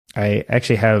I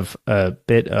actually have a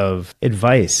bit of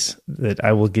advice that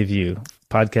I will give you,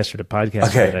 podcaster to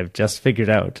podcaster, that I've just figured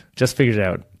out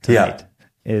tonight.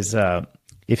 Is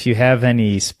if you have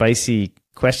any spicy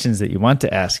questions that you want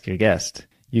to ask your guest,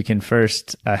 you can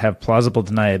first have plausible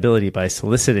deniability by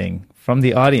soliciting from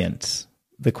the audience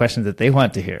the questions that they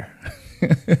want to hear.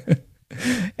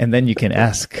 And then you can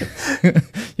ask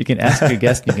your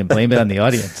guest, and you can blame it on the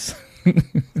audience.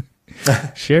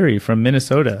 Sherry from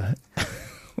Minnesota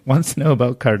wants to know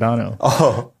about Cardano.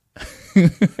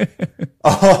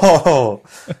 Oh,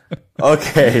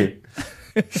 okay.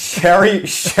 Sherry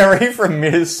from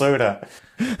Minnesota.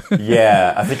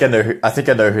 Yeah, I think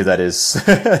I know who that is.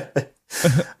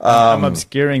 I'm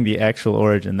obscuring the actual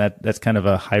origin. That's kind of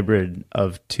a hybrid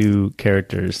of two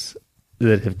characters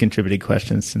that have contributed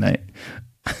questions tonight.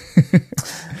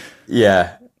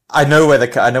 Yeah, I know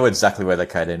exactly where the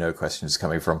Cardano question is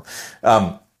coming from.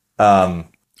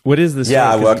 What is this? Yeah,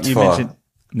 I worked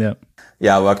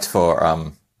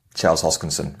for Charles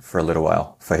Hoskinson for a little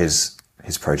while for his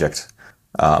project,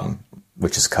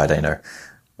 which is Cardano.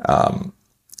 I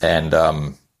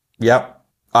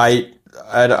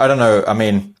don't know. I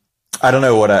mean, I don't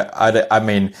know what I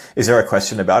mean. Is there a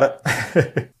question about it?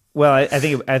 Well, I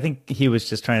think he was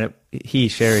just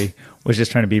Sherry was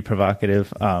just trying to be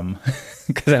provocative,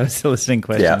 because I was soliciting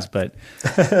questions. Yeah. But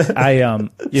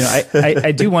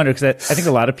I do wonder, because I think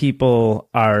a lot of people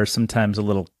are sometimes a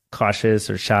little cautious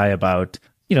or shy about,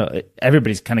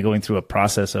 everybody's kind of going through a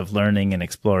process of learning and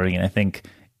exploring. And I think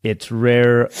it's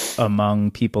rare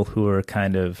among people who are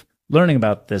kind of learning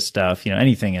about this stuff,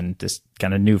 anything in this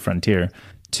kind of new frontier,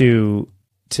 to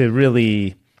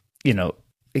really,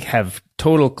 have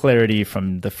total clarity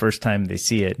from the first time they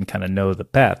see it and kind of know the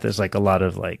path. There's like a lot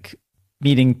of like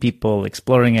meeting people,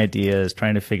 exploring ideas,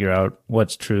 trying to figure out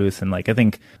what's truth. And like, I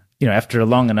think, after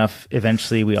long enough,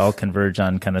 eventually we all converge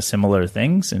on kind of similar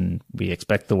things, and we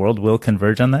expect the world will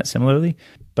converge on that similarly.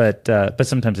 But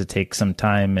sometimes it takes some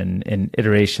time and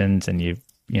iterations, and you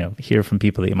hear from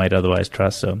people that you might otherwise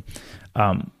trust. So,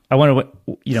 I wonder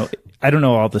I don't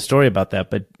know all the story about that,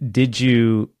 but did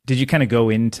you kind of go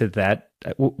into that?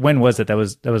 When was it? That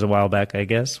was a while back, I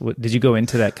guess. Did you go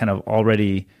into that kind of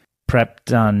already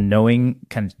prepped on knowing,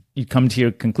 kind of, you come to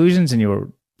your conclusions and you were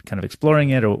kind of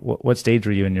exploring it, or what stage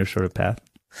were you in your sort of path?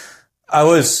 I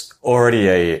was already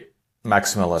a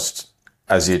maximalist,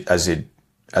 as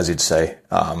you'd say,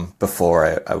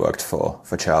 before I worked for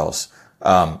Charles.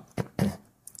 But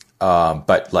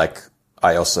like,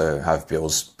 I also have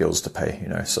bills to pay,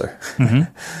 so.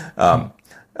 Mm-hmm.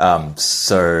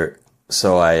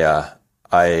 So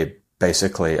I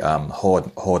basically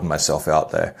hoard myself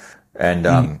out there, and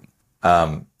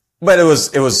but it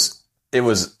was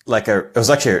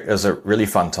a really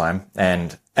fun time,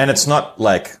 and it's not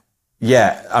like,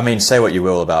 I mean, say what you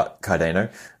will about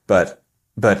Cardano, but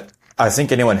I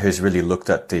think anyone who's really looked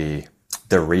at the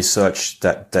research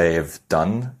that they've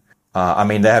done, I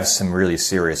mean, they have some really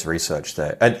serious research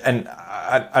there, and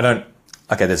I don't.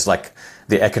 Okay, there's like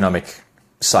the economic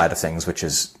side of things, which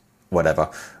is whatever,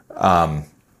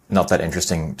 not that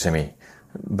interesting to me.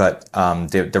 But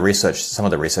the research, some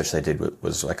of the research they did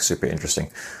was like super interesting.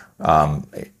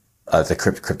 The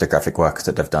cryptographic work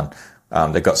that they've done,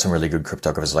 they've got some really good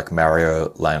cryptographers like Mario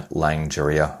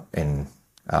Langella in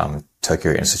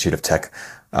Tokyo Institute of Tech.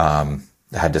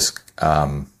 They had this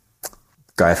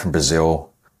guy from Brazil.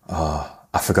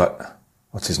 I forgot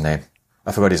his name.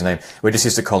 We just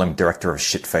used to call him Director of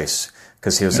Shitface,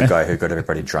 because he was the guy who got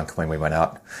everybody drunk when we went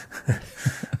out.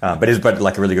 But he's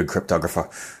like a really good cryptographer.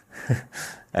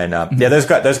 And those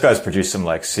guys produce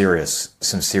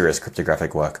some serious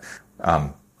cryptographic work.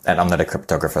 And I'm not a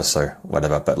cryptographer, so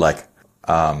whatever. But like,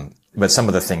 but some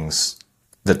of the things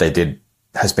that they did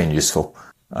has been useful.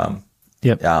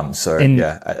 Yep.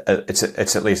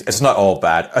 It's at least, it's not all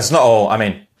bad. It's not all. I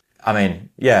mean,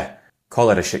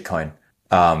 call it a shitcoin.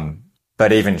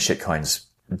 But even shitcoins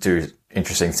do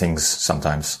interesting things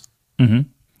sometimes. Mm-hmm.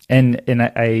 And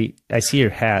I see your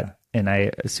hat, and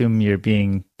I assume you're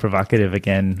being provocative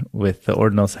again with the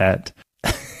ordinals hat.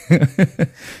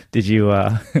 Did you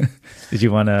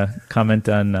want to comment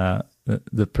on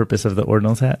the purpose of the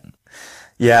ordinals hat?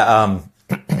 Yeah,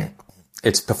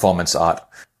 it's performance art.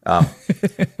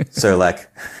 So like,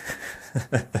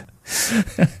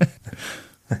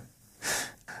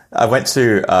 I went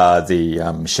to the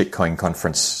shitcoin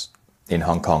conference in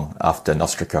Hong Kong after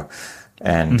Nostr,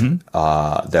 and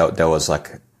there was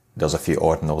a few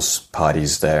ordinals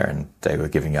parties there, and they were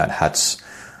giving out hats.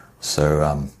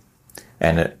 So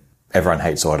everyone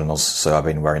hates ordinals, so I've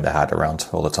been wearing the hat around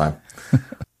all the time.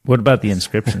 What about the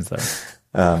inscriptions,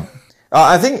 though?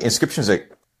 I think inscriptions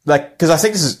like, because I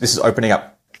think this is opening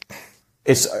up.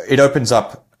 It opens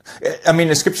up. I mean,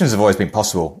 inscriptions have always been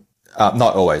possible,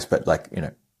 not always, but like,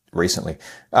 recently.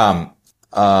 But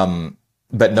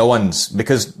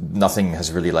because nothing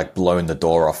has really like blown the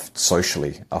door off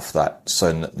socially off that.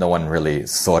 So no one really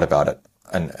thought about it,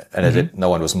 and no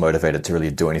one was motivated to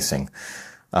really do anything.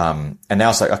 And now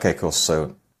it's like, okay, cool.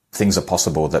 So things are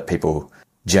possible that people,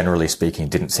 generally speaking,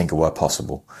 didn't think were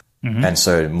possible. And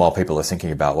so more people are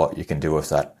thinking about what you can do with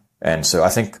that. And so I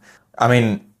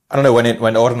don't know, when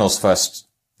ordinals first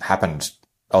happened,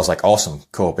 I was like, awesome,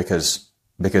 cool, because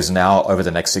now over the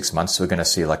next 6 months, we're going to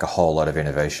see like a whole lot of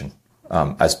innovation,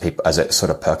 as it sort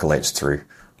of percolates through,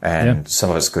 and some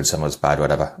of it's good, some of it's bad,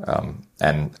 whatever.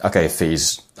 And okay,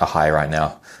 fees are high right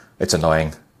now. It's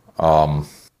annoying.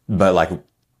 But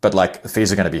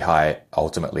fees are going to be high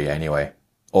ultimately anyway.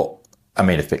 Or, I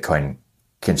mean, if Bitcoin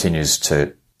continues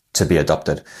to be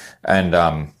adopted, and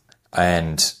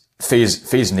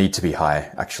fees need to be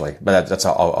high actually, but that's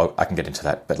I can get into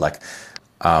that. But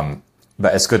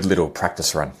but it's a good little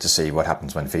practice run to see what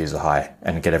happens when fees are high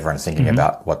and get everyone thinking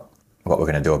about what we're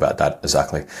going to do about that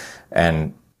exactly.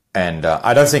 And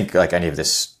I don't think like any of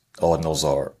this ordinals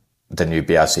or the new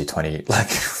BRC20,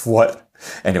 like what,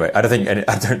 anyway, I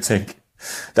don't think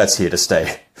that's here to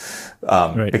stay.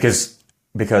 Right. Because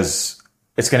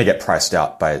it's going to get priced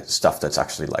out by stuff that's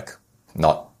actually like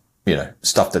not,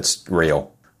 stuff that's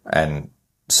real and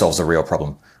solves a real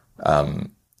problem.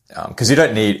 Cause you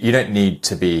don't need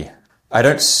to be, I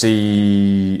don't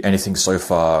see anything so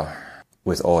far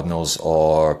with ordinals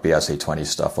or BRC20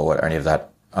 stuff or any of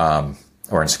that,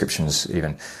 or inscriptions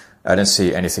even. I don't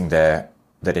see anything there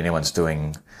that anyone's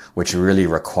doing which really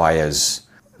requires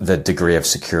the degree of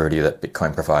security that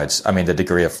Bitcoin provides. I mean, the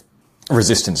degree of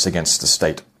resistance against the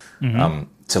state,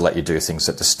 to let you do things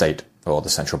that the state or the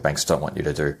central banks don't want you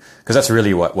to do. Because that's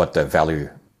really what the value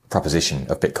proposition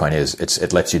of Bitcoin is.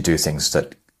 It lets you do things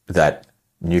that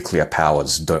nuclear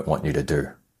powers don't want you to do,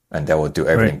 and they will do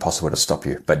everything possible to stop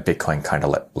you. But Bitcoin kind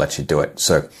of lets you do it.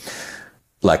 So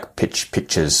like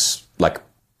pictures, like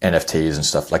NFTs and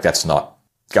stuff, like that's not,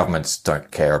 governments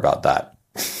don't care about that.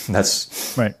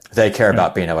 That's right. They care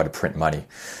about being able to print money.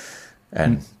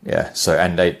 And so,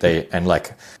 and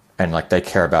they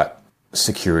care about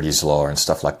securities law and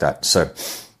stuff like that. So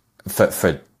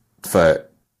for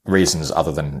reasons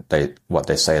other than what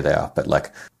they say they are,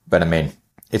 but I mean,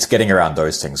 it's getting around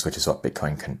those things, which is what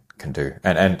Bitcoin can do.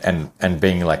 And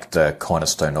being like the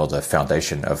cornerstone or the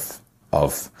foundation of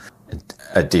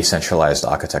a decentralized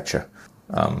architecture.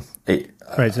 So it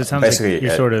sounds like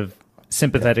you're sort of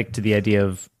sympathetic to the idea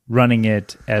of running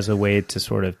it as a way to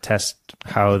sort of test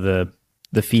how the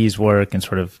fees work and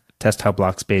sort of test how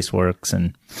block space works,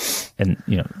 and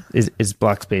is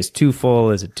block space too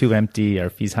full? Is it too empty? Are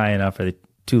fees high enough? Are they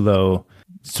too low?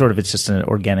 Sort of, it's just an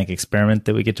organic experiment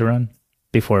that we get to run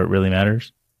before it really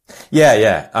matters.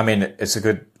 Yeah. I mean, it's a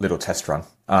good little test run.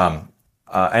 And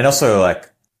also,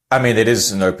 it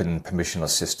is an open permissionless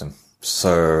system.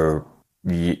 So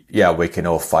yeah, we can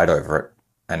all fight over it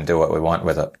and do what we want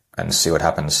with it and see what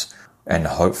happens. And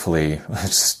hopefully it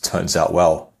just turns out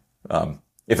well.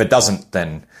 If it doesn't,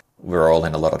 then we're all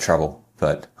in a lot of trouble,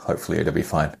 but hopefully it'll be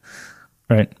fine.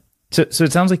 Right. So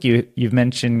it sounds like you've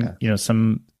mentioned,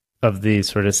 some of the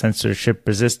sort of censorship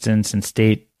resistance and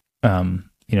state, kind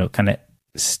of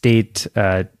state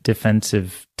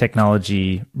defensive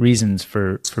technology reasons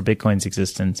for Bitcoin's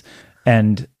existence.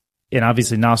 And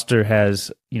obviously Nostr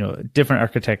has, different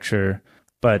architecture,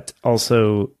 but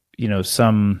also,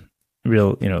 some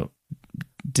real,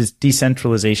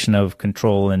 decentralization of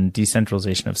control and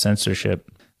decentralization of censorship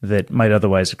that might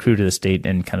otherwise accrue to the state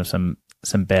in kind of some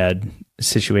bad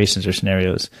situations or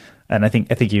scenarios. And I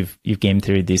think you've game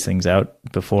theoried these things out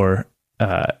before.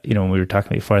 When we were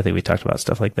talking before, I think we talked about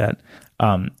stuff like that.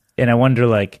 And I wonder,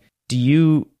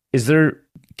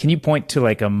 can you point to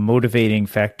like a motivating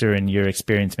factor in your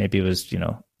experience? Maybe it was,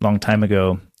 long time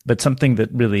ago, but something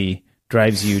that really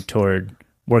drives you toward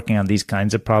working on these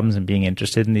kinds of problems and being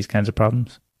interested in these kinds of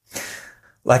problems?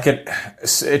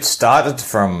 It started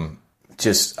from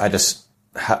I just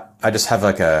have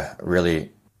like a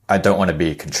really, I don't want to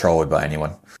be controlled by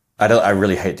anyone. I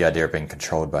really hate the idea of being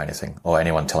controlled by anything or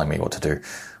anyone telling me what to do,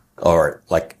 or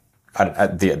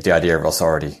the idea of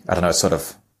authority. I don't know. It's sort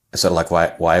of like,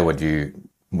 why would you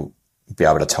be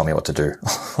able to tell me what to do?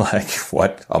 Like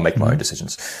what? I'll make my own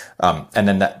decisions. And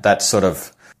then that sort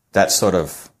of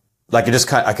like, it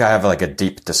just I have like a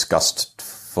deep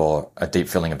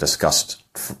feeling of disgust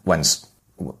when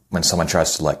someone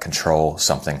tries to like control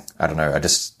something. I don't know.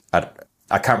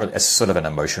 I can't really, it's sort of an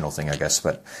emotional thing, I guess,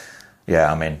 but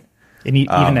yeah, I mean. And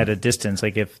even at a distance,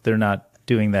 like if they're not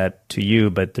doing that to you,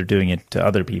 but they're doing it to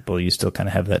other people, you still kind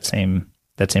of have that same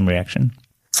reaction?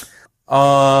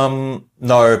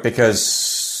 No,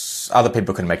 because other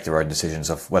people can make their own decisions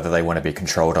of whether they want to be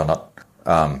controlled or not.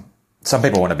 Some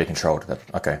people want to be controlled.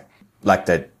 Okay, like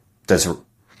that.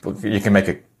 You can make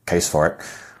a case for it,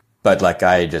 but like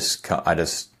to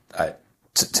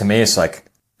me, it's like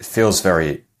it feels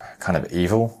very kind of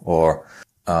evil, or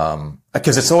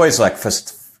because it's always like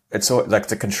like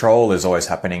the control is always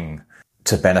happening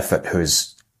to benefit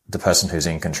the person who's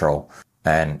in control,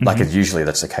 and like usually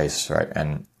that's the case, right?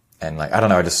 And like, I don't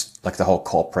know, just like the whole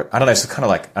corporate, I don't know, it's kind of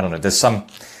like, I don't know,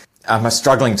 I'm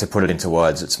struggling to put it into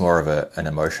words. It's more of an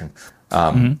emotion.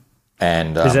 And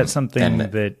is that something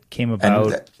that came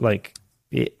about?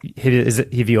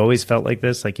 Have you always felt like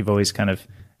this? Like you've always kind of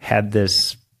had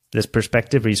this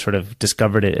perspective, or you sort of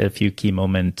discovered it at a few key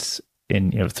moments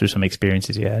through some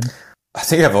experiences you had? I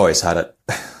think I've always had it.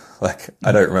 Like,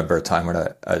 I don't remember a time when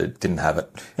I didn't have it.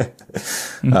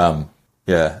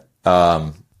 Yeah.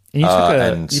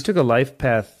 And you took a life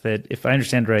path that, if I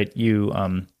understand right, you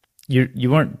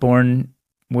weren't born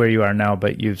where you are now,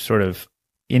 but you've sort of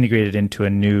integrated into a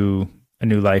new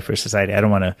life or society. I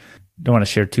don't want to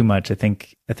share too much. I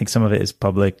think some of it is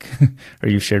public, or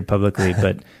you've shared publicly.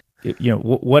 But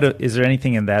what is there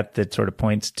anything in that sort of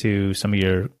points to some of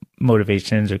your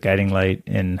motivations or guiding light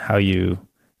in how you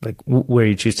where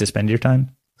you choose to spend your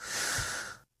time?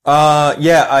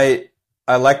 Yeah,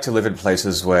 I like to live in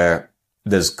places where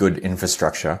there's good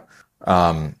infrastructure,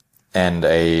 and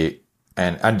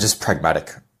just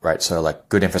pragmatic, right? So like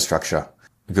good infrastructure,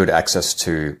 good access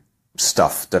to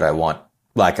stuff that I want.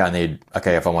 Like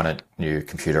if I want a new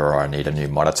computer, or I need a new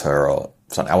monitor or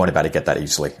something, I want to be able to get that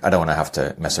easily. I don't want to have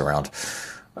to mess around.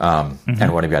 And I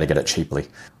want to be able to get it cheaply.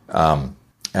 I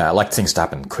like things to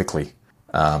happen quickly.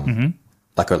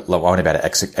 Like I want to be able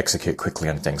to execute quickly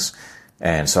on things.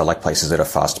 And so I like places that are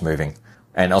fast moving.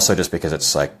 And also just because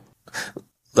it's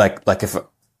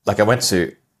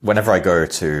whenever I go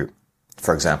to,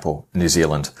 for example, New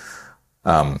Zealand,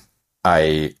 or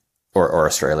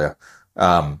Australia,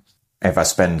 if I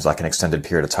spend like an extended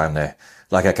period of time there,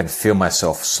 like I can feel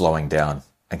myself slowing down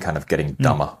and kind of getting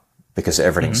dumber because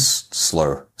everything's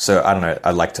slow. So I don't know.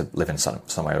 I like to live in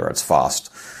somewhere where it's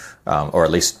fast, or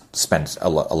at least spend a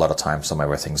lot of time somewhere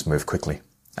where things move quickly,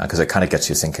 because it kind of gets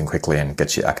you thinking quickly and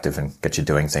gets you active and gets you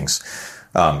doing things.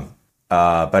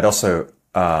 But also,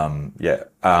 and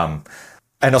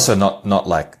also not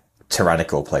like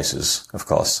tyrannical places, of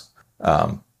course.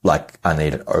 Like I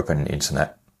need an open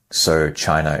internet. So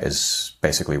China is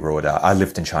basically ruled out. I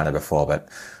lived in China before, but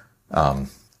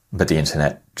the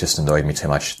internet just annoyed me too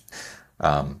much.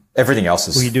 Everything else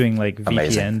is. Were you doing like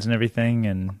amazing. VPNs and everything,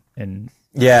 and remote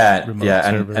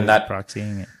and that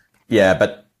proxying it? Yeah,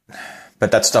 but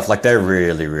that stuff, like they're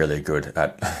really, really good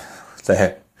at.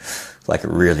 They're like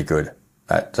really good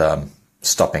at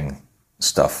stopping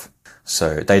stuff.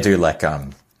 So they do like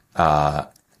they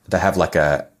have like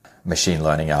a machine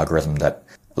learning algorithm that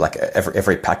like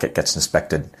every packet gets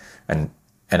inspected and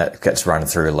it gets run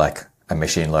through like a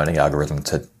machine learning algorithm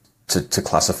to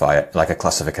classify it, like a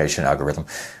classification algorithm.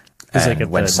 It's like at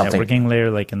the networking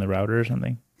layer, like in the router or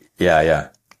something. Yeah.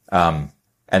 And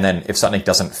then if something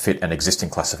doesn't fit an existing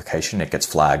classification, it gets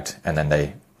flagged, and then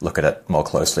they look at it more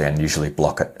closely and usually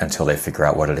block it until they figure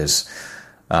out what it is.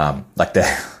 Like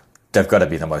they've got to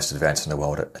be the most advanced in the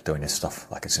world at doing this stuff.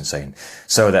 Like it's insane.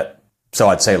 So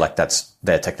I'd say like that's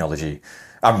their technology.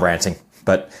 I'm ranting,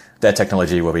 but their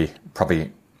technology will be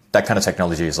probably, that kind of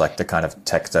technology is like the kind of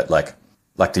tech that like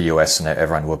the US and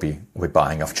everyone will be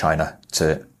buying off China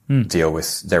to deal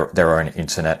with their own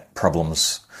internet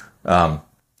problems.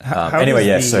 Anyway,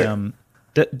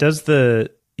 does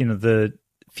the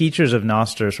features of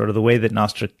Nostr, sort of the way that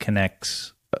Nostr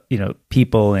connects,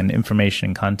 people and information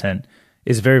and content,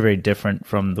 is very, very different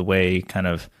from the way kind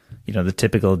of, the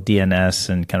typical DNS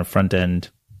and kind of front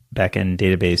end, back end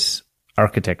database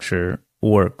architecture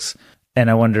works. And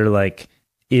I wonder, like,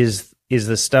 is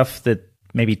the stuff that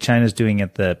maybe China's doing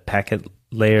at the packet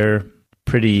layer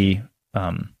pretty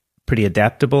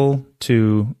adaptable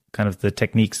to kind of the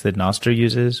techniques that Nostr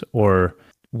uses, or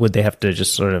would they have to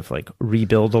just sort of like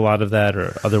rebuild a lot of that,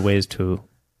 or other ways to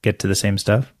get to the same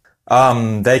stuff?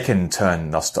 They can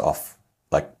turn Nostr off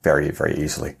like very, very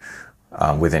easily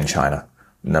within China,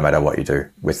 no matter what you do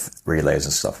with relays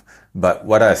and stuff. But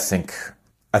what I think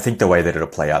the way that it'll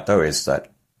play out though is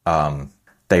that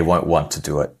they won't want to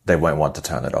do it. They won't want to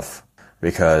turn it off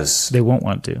because they won't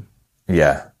want to.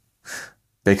 Yeah,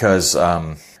 because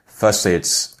firstly,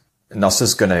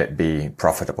 Nostr's going to be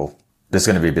profitable. There's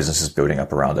going to be businesses building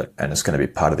up around it, and it's going to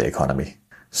be part of the economy.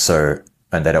 So,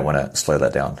 and they don't want to slow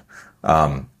that down.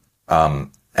 And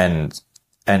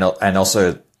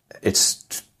also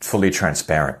it's fully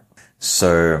transparent.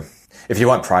 So if you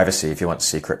want privacy, if you want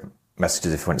secret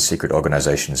messages, if you want secret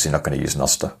organizations, you're not going to use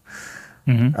Nostr.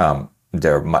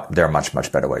 There are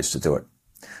much better ways to do it.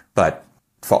 But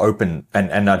for open,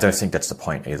 and I don't think that's the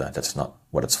point either. That's not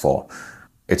what it's for.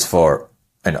 It's for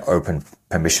an open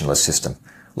permissionless system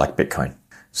like Bitcoin.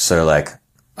 So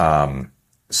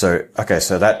so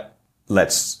that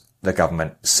lets the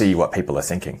government see what people are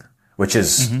thinking, which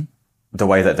is the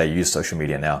way that they use social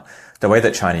media now. The way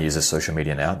that China uses social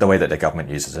media now, the way that the government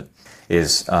uses it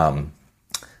is,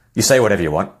 you say whatever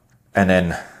you want. And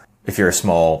then if you're a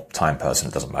small time person,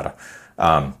 it doesn't matter.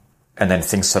 And then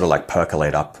things sort of like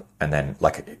percolate up, and then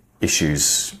like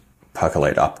issues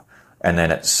percolate up. And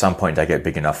then at some point they get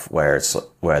big enough where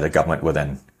the government will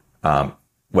then,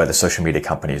 where the social media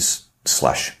companies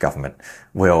 / government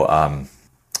will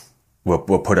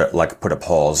put a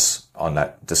pause on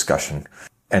that discussion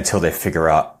until they figure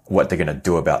out what they're going to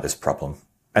do about this problem.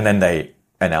 And then they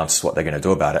announce what they're going to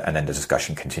do about it, and then the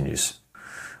discussion continues.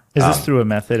 Is this through a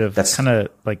method of kind of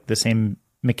like the same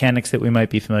mechanics that we might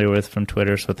be familiar with from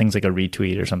Twitter? So things like a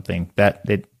retweet or something,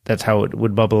 that's how it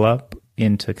would bubble up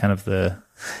into kind of the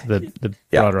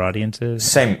broader audiences?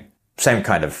 Same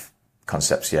kind of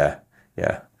concepts, yeah.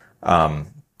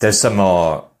 There's some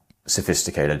more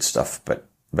sophisticated stuff, but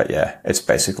yeah, it's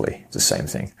basically the same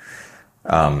thing.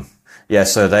 So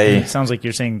it sounds like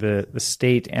you're saying the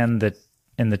state and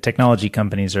the technology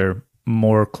companies are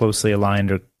more closely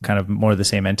aligned, or kind of more the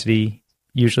same entity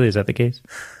usually. Is that the case?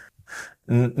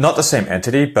 Not the same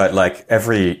entity, but like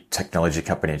every technology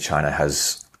company in China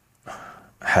has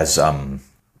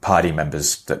party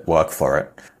members that work for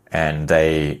it, and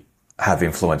they have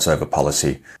influence over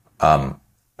policy,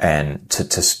 and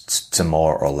to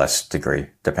more or less degree,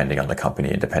 depending on the company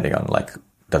and depending on like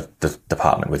the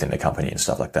department within the company and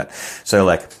stuff like that. So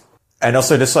like, and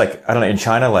also just like, I don't know, in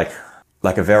China, like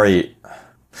a very,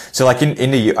 so like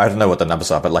in the, I don't know what the numbers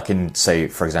are, but like in, say,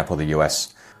 for example, the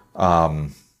US,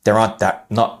 there aren't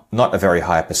not a very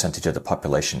high percentage of the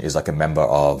population is like a member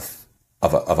of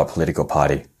a political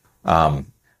party.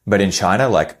 But in China,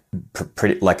 like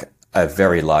pretty, like a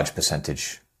very large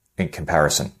percentage in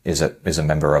comparison is a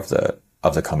member of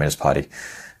the Communist Party.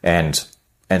 And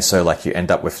so like you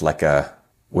end up with like a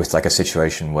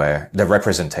situation where the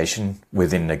representation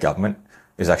within the government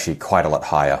is actually quite a lot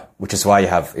higher, which is why you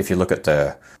have, if you look at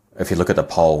the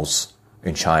polls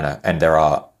in China, and there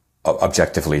are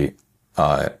objectively,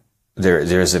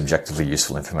 there is objectively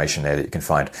useful information there that you can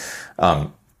find.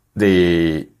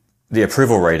 The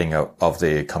approval rating of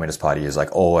the Communist Party is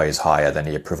like always higher than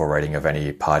the approval rating of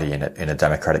any party in a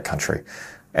democratic country.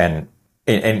 And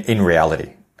in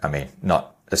reality, I mean,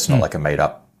 it's not like a made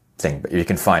up thing, but you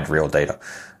can find real data.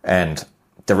 And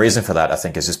the reason for that, I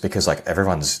think, is just because like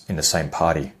everyone's in the same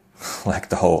party. Like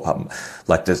the whole,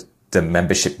 like the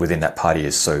membership within that party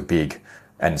is so big.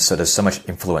 And so there's so much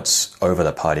influence over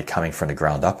the party coming from the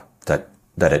ground up that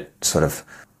it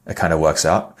kind of works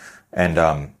out.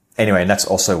 And, anyway, and that's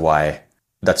also why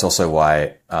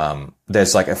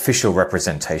there's like official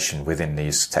representation within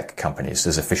these tech companies.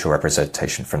 There's official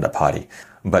representation from the party,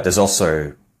 but there's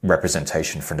also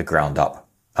representation from the ground up,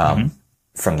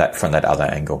 from that other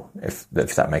angle, if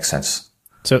that makes sense.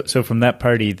 So from that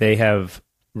party, they have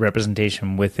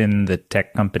representation within the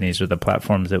tech companies or the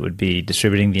platforms that would be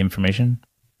distributing the information?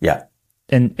 Yeah.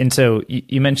 And so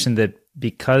you mentioned that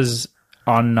because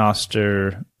on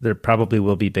Nostr, there probably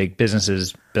will be big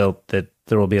businesses built, that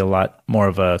there will be a lot more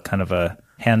of a kind of a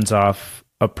hands-off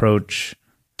approach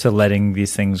to letting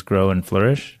these things grow and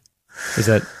flourish. Is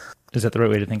that the right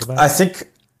way to think about it?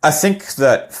 I think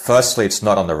that firstly, it's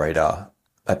not on the radar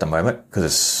at the moment because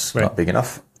it's not big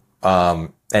enough.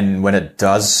 And when it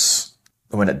does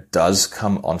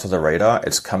come onto the radar,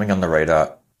 it's coming on the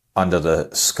radar under the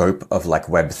scope of like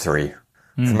Web3.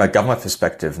 From a government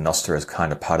perspective, Nostr is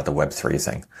kind of part of the Web3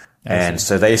 thing.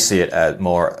 So they see it as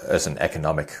more as an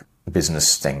economic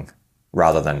business thing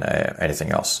rather than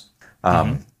anything else.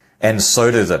 And so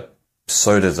do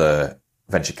the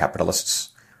venture capitalists,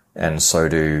 and so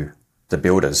do the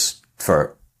builders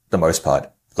for the most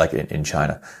part, like in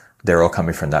China. They're all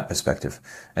coming from that perspective.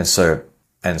 And so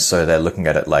they're looking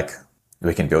at it like,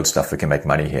 we can build stuff, we can make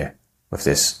money here with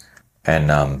this.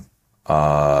 And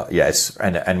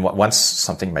once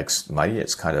something makes money,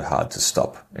 it's kind of hard to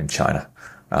stop in China,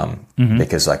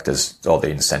 because like there's all the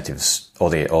incentives, all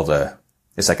the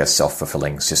it's like a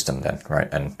self-fulfilling system then, right?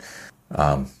 And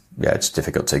it's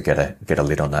difficult to get a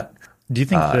lid on that. Do you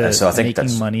think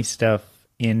making money stuff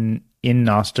in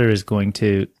Nostr is going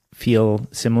to feel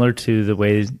similar to the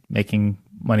way making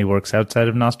money works outside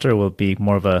of Nostr, or will it be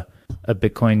more of a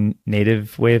Bitcoin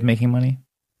native way of making money?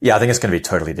 Yeah, I think it's going to be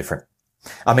totally different.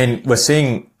 I mean, we're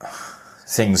seeing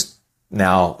things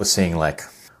now. We're seeing like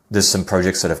there's some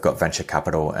projects that have got venture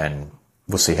capital, and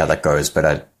we'll see how that goes. But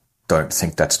I don't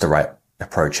think that's the right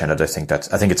approach, and I think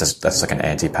that's like an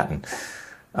anti-pattern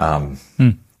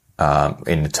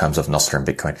in terms of Nostr and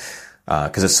Bitcoin,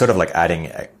 because it's sort of like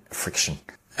adding friction,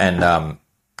 and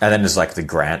then there's like the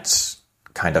grants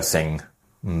kind of thing,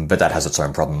 but that has its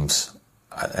own problems,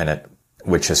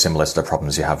 which are similar to the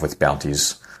problems you have with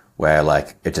bounties, where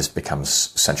like it just becomes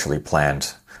centrally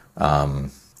planned to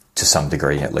some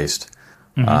degree at least.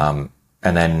 And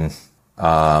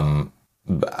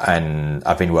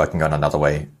I've been working on another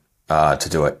way to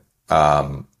do it,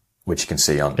 which you can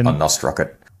see on Nostr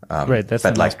Rocket. Right, that's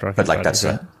but the like, Nostr Rocket but like project,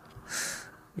 that's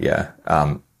right?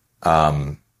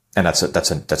 And that's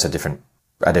a different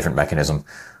mechanism,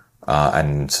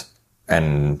 but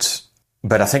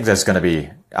I think there's going to be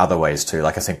other ways too.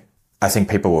 Like I think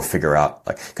people will figure out,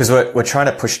 like, because we're trying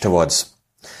to push towards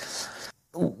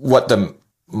what the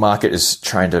market is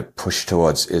trying to push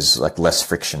towards is like less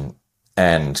friction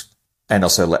and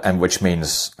which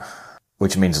means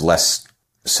less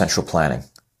central planning.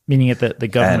 Meaning at the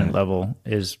government level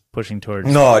is pushing towards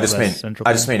no, I just mean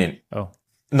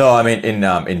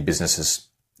in businesses.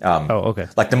 Okay.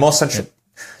 Like the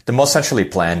more centrally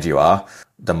planned you are,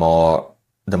 the more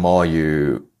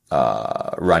you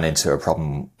run into a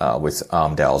problem with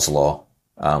Armdale's law,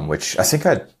 which I think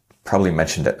I probably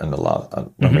mentioned it in the last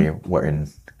when we were in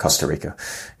Costa Rica.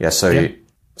 Yeah.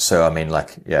 So I mean,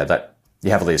 like, yeah, that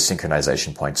you have all these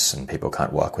synchronization points, and people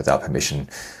can't work without permission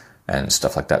and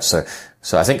stuff like that. So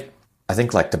I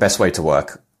think like the best way to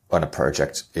work on a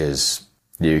project is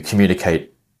you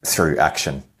communicate through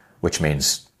action, which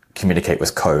means communicate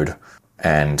with code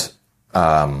and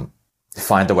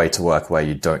find a way to work where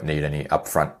you don't need any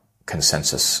upfront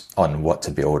consensus on what to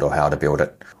build or how to build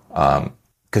it.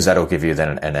 Because that'll give you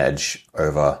then an edge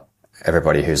over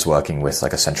everybody who's working with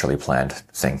like a centrally planned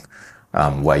thing,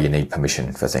 where you need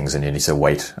permission for things and you need to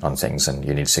wait on things and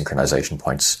you need synchronization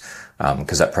points,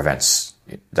 because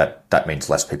that means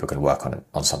less people can work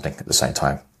on something at the same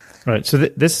time. Right. So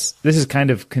this is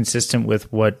kind of consistent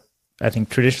with what I think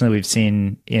traditionally we've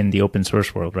seen in the open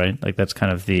source world, right? Like that's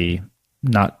kind of the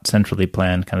not centrally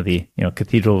planned, kind of the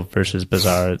cathedral versus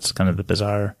bazaar. It's kind of the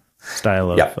bazaar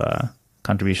style of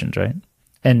contributions, right?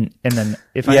 And then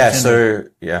if I go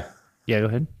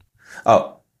ahead.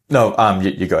 Oh no,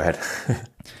 you go ahead.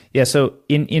 Yeah, so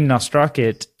in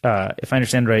Nostrocket, if I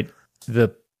understand right,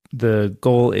 the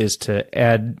goal is to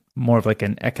add more of like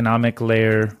an economic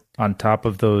layer on top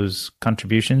of those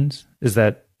contributions. Is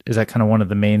that kind of one of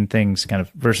the main things, kind of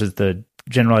versus the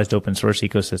generalized open source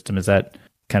ecosystem? Is that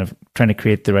kind of trying to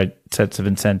create the right sets of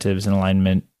incentives and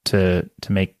alignment to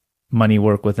make money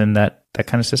work within that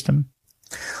kind of system?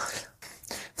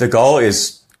 The goal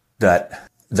is that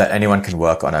anyone can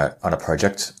work on a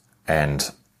project and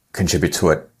contribute to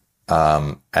it,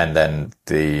 and then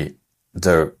the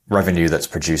revenue that's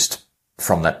produced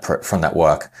from that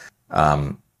work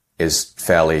is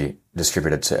fairly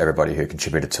distributed to everybody who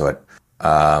contributed to it,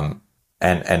 and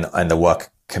the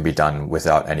work can be done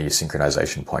without any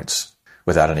synchronization points,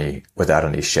 without any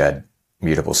shared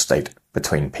mutable state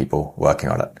between people working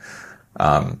on it,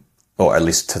 or at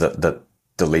least to the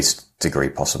least degree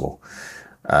possible.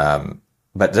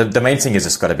 But the main thing is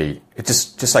it's got to be, it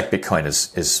just like Bitcoin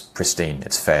is pristine.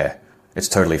 It's fair. It's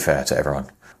totally fair to everyone.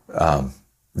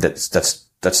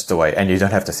 That's the way, and you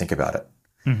don't have to think about it.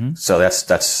 Mm-hmm. So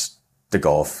that's the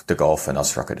goal. The goal for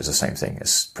Nostr Rocket is the same thing.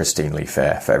 It's pristinely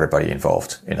fair for everybody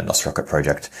involved in a Nostr Rocket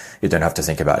project. You don't have to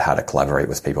think about how to collaborate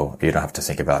with people. You don't have to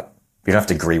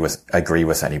agree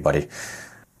with anybody.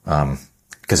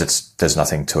 Because there's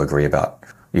nothing to agree about.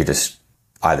 You just,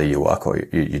 either you work or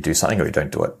you do something or you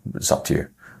don't do it. It's up to you.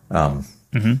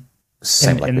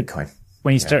 Same like Bitcoin.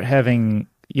 When you start having,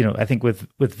 I think with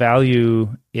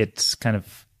value, it's kind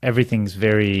of everything's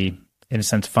very, in a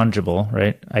sense, fungible,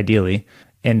 right? Ideally.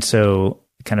 And so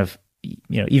kind of,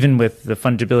 even with the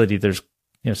fungibility, there's,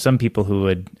 some people who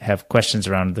would have questions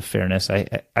around the fairness.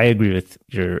 I agree with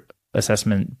your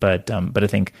assessment, but I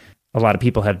think a lot of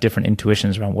people have different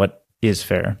intuitions around what is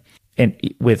fair, and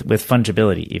with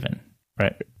fungibility even.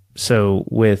 Right. So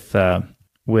with a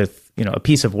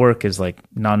piece of work is like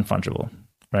non-fungible,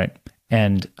 right?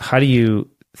 And how do you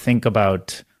think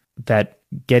about that,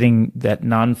 getting that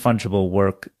non-fungible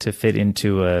work to fit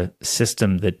into a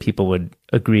system that people would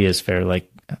agree is fair?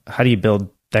 Like, how do you build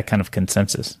that kind of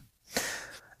consensus?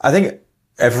 I think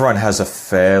everyone has a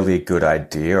fairly good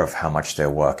idea of how much their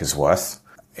work is worth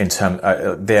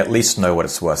they at least know what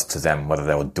it's worth to them, whether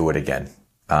they will do it again.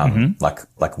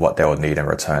 Like what they will need in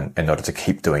return in order to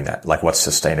keep doing that, like what's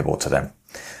sustainable to them.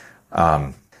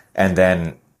 And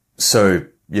then, so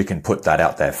you can put that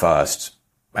out there first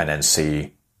and then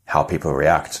see how people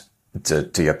react. Do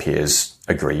your peers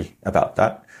agree about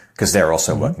that? Because they're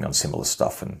also working on similar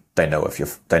stuff and they know if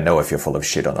you're full of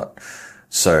shit or not.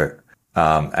 So,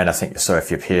 and I think, so if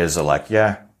your peers are like,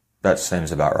 yeah, that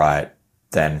seems about right,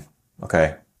 then,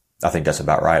 okay, I think that's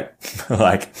about right.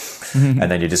 Like,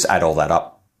 and then you just add all that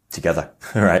up together,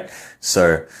 right?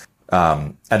 So,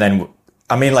 and then,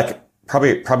 I mean, like,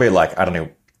 probably like, I don't know,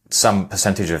 some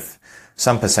percentage of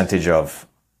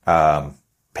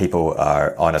people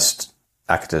are honest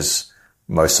actors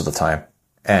most of the time,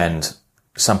 and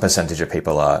some percentage of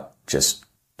people are just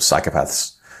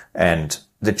psychopaths. And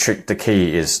the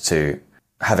key is to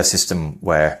have a system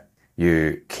where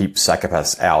you keep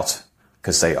psychopaths out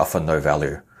because they offer no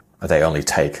value. They only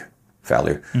take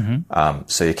value.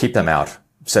 So you keep them out.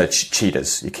 So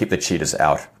cheaters, you keep the cheaters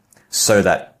out so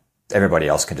that everybody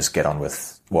else can just get on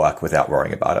with work without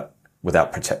worrying about it,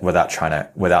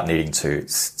 without needing to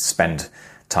spend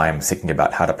time thinking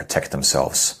about how to protect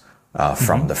themselves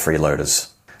from the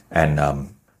freeloaders. And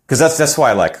because that's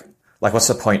why like what's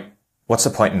the point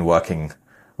in working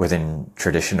within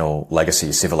traditional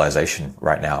legacy civilization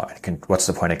right now? What's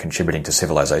the point of contributing to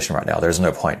civilization right now? There's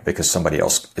no point, because somebody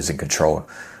else is in control.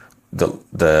 Not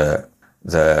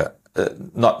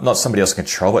somebody else in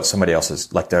control, but somebody else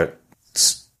is like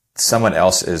someone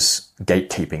else is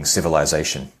gatekeeping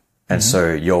civilization. And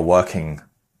so you're working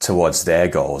towards their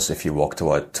goals. If you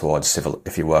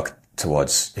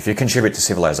contribute to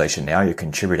civilization now, you're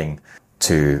contributing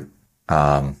to,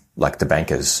 like the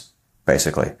bankers,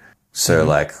 basically. So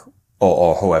like,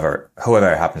 or whoever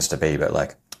it happens to be, but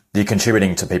like you're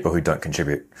contributing to people who don't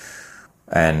contribute,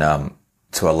 and,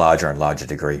 to a larger and larger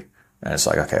degree. And it's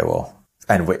like, okay, well,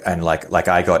 and like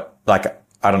I got, like,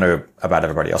 I don't know about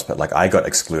everybody else, but like I got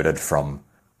excluded from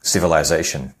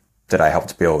civilization that I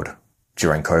helped build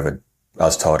during COVID. I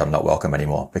was told I'm not welcome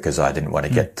anymore because I didn't want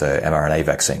to get the mRNA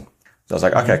vaccine. So I was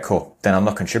like, okay, cool. Then I'm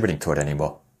not contributing to it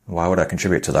anymore. Why would I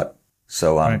contribute to that?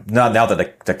 So, now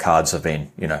that the cards have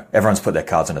been, everyone's put their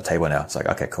cards on the table now. It's like,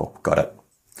 okay, cool. Got it.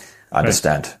 I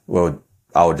understand. Right. Well,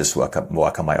 I would just work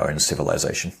on my own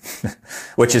civilization,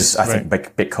 which is, I think,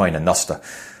 Bitcoin and Nostr.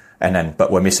 And then,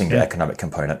 but we're missing the economic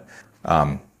component.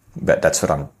 But that's what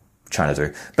I'm trying to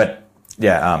do. But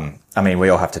yeah, I mean, we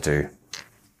all have to do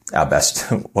our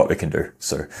best, what we can do.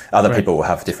 So other people will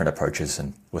have different approaches,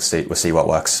 and we'll see what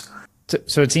works.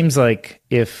 So it seems like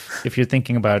if you're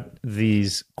thinking about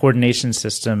these coordination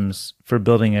systems for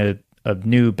building a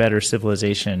new, better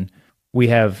civilization, we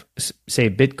have, say,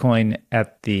 Bitcoin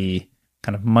at the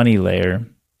kind of money layer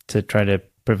to try to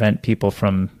prevent people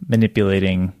from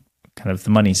manipulating kind of the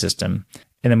money system.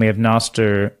 And then we have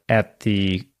Nostr at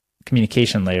the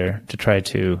communication layer to try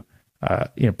to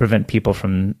prevent people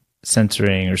from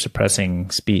censoring or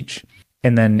suppressing speech.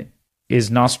 And then is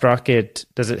Nostrocket,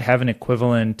 does it have an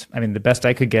equivalent? I mean, the best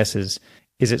I could guess is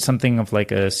it something of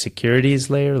like a securities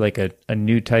layer, like a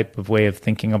new type of way of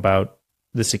thinking about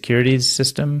the securities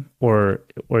system? Or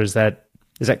is that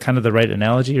kind of the right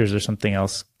analogy, or is there something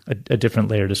else, a different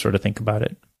layer to sort of think about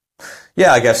it?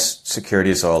 Yeah, I guess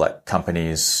securities are like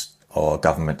companies or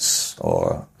governments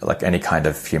or like any kind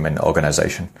of human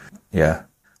organization. Yeah.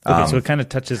 Okay, so it kind of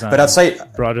touches on, but I'd say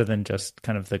broader than just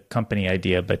kind of the company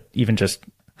idea, but even just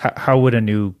how would a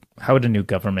new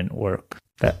government work?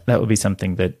 That would be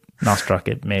something that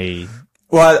Nostrocket may be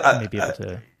able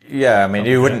to. Yeah, I mean,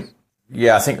 you wouldn't.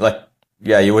 Yeah, I think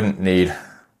you wouldn't need.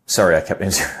 Sorry, I kept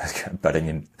butting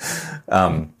in.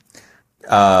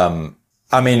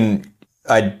 I mean,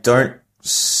 I don't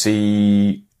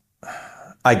see.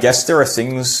 I guess there are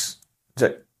things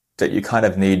that you kind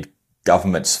of need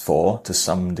governments for to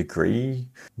some degree,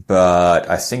 but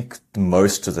I think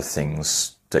most of the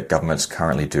things that governments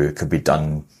currently do could be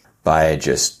done by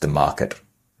just the market.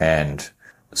 And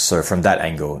so from that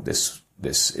angle, this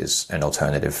is an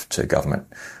alternative to government.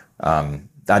 I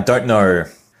don't know,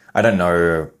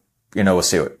 we'll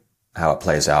see how it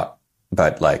plays out,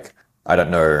 but like, I don't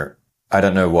know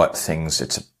what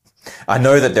things I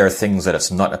know that there are things that it's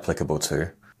not applicable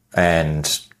to,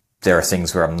 and there are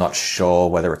things where I'm not sure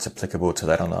whether it's applicable to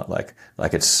that or not. Like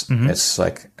it's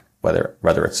like whether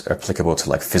it's applicable to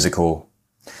like physical.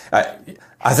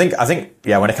 I think,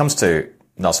 yeah, when it comes to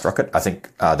Nostrocket, I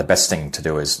think, the best thing to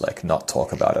do is like not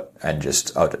talk about it and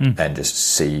just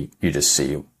see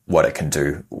what it can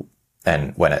do.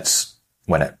 And when I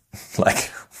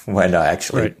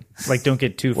actually, like, don't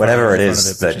get too far whatever it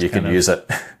is that you can use it.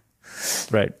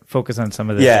 Right. Focus on some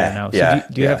of this right now. So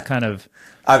do you have kind of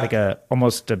like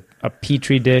almost a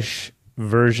petri dish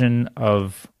version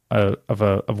of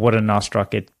what a Nostr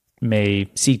rocket may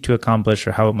seek to accomplish,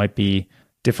 or how it might be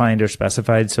defined or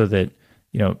specified, so that,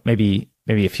 you know, maybe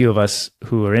a few of us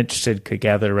who are interested could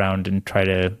gather around and try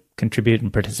to contribute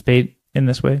and participate in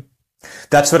this way?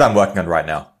 That's what I'm working on right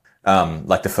now.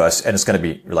 Like the first, and it's going to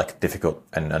be like difficult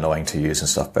and annoying to use and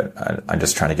stuff, but I'm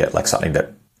just trying to get like something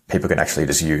that people can actually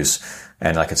just use.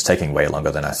 And like, it's taking way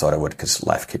longer than I thought it would, because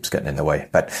life keeps getting in the way.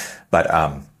 But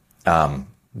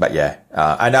yeah,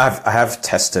 and I have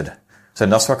tested. So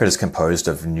Nostr rocket is composed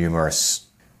of numerous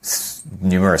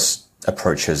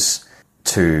approaches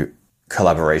to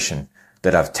collaboration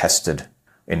that I've tested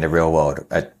in the real world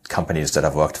at companies that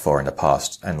I've worked for in the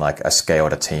past. And like, I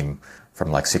scaled a team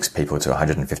from like 6 people to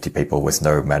 150 people with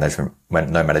no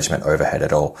management overhead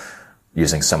at all,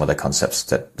 using some of the concepts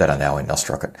that are now in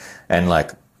Nostr rocket. And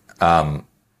like, and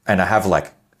I have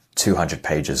like 200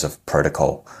 pages of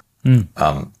protocol,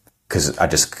 cause I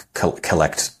just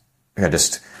collect,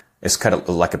 it's kind of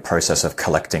like a process of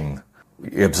collecting.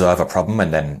 You observe a problem,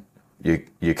 and then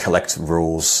you collect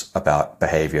rules about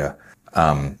behavior,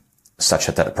 such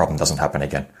that a problem doesn't happen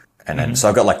again. And then, so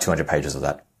I've got like 200 pages of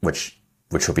that, which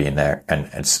will be in there.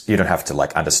 And you don't have to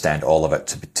like understand all of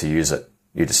it to use it.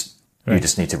 You just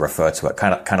need to refer to it,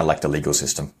 kind of like the legal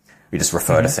system. You just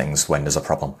refer to things when there's a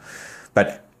problem.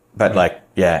 But like,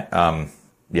 have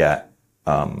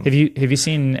you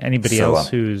seen anybody else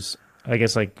who's, I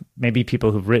guess, like maybe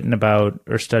people who've written about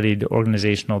or studied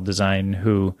organizational design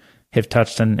who have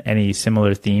touched on any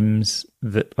similar themes,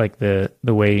 that like the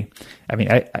way, I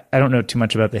mean, I don't know too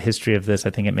much about the history of this. I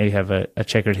think it may have a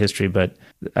checkered history, but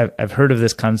I've heard of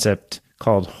this concept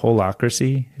called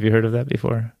holacracy. Have you heard of that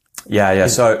before? Yeah.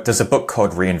 So there's a book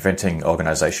called Reinventing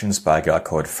Organizations by a guy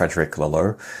called Frederick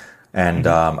Laloux. And,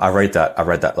 I read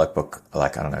that like book,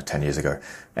 like, I don't know, 10 years ago.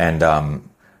 And,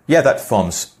 that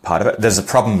forms part of it. There's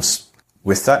problems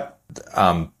with that.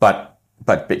 But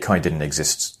Bitcoin didn't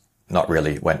exist, not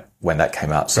really, when that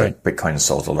came out. So right. Bitcoin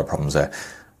solves a lot of problems there,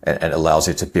 and it allows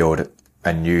you to build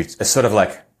it's sort of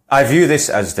like, I view this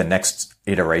as the next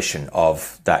iteration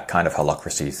of that kind of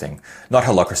holacracy thing. Not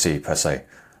holacracy per se,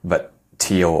 but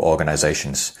teal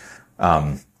organizations.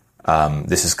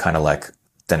 This is kind of like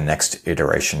the next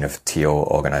iteration of teal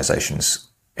organizations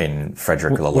in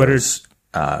Frederick Laloux's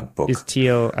book. Is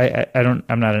teal?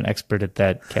 I'm not an expert at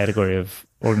that category of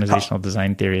organizational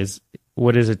design theory.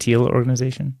 What is a teal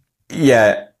organization?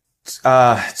 Yeah,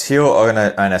 teal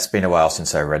and it's been a while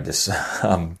since I read this.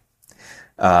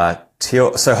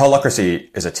 Teal. So holacracy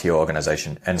is a teal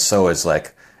organization, and so is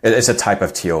like, it's a type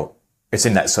of teal. It's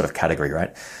in that sort of category,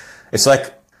 right? It's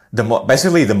like the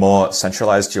more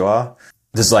centralized you are,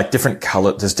 there's like different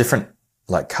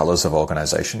like colors of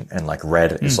organization, and like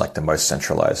red is like the most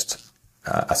centralized,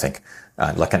 I think.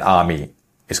 Like an army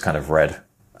is kind of red,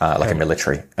 like a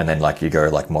military, and then like you go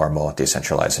like more and more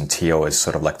decentralized, and teal is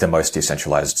sort of like the most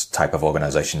decentralized type of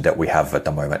organization that we have at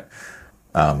the moment.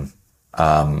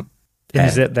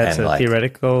 Is that's a like,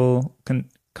 theoretical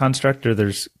construct, or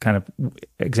there's kind of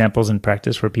examples in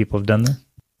practice where people have done this?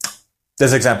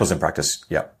 There's examples in practice.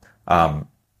 Yeah.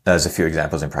 There's a few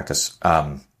examples in practice.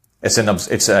 So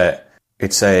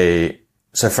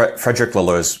Frederick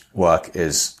Laloux's work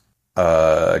is,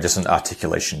 just an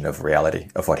articulation of reality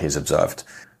of what he's observed,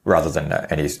 rather than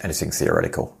anything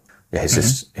theoretical. Yeah. He's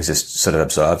just sort of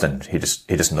observed, and he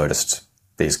just noticed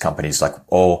these companies like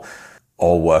all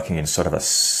working in sort of a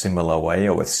similar way,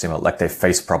 or with similar, like they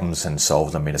face problems and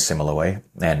solve them in a similar way.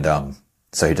 And,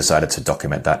 so he decided to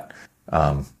document that.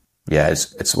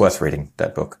 It's worth reading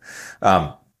that book.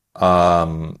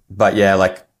 But yeah,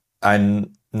 like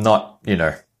I'm not,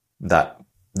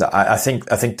 I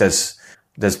think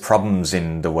there's problems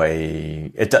in the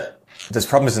way there's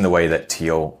problems in the way that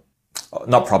teal,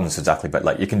 not problems exactly, but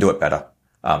like you can do it better,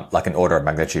 like an order of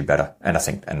magnitude better. And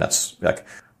that's like,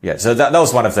 yeah. So that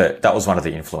was one of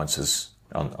the influences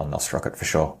on Nostr rocket for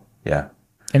sure. Yeah.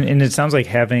 And it sounds like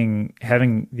having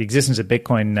the existence of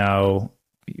Bitcoin now,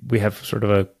 we have sort of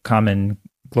a common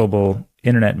global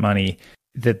internet money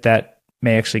that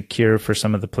may actually cure for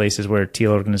some of the places where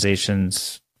teal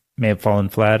organizations may have fallen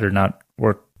flat or not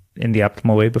worked in the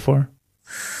optimal way before.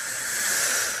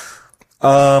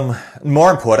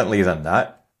 More importantly than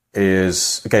that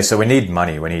is, okay, so we need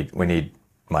money. We need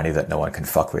money that no one can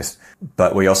fuck with,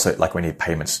 but we also we need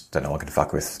payments that no one can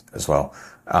fuck with as well.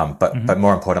 But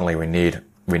more importantly, we need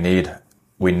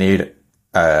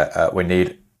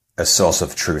a source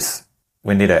of truth.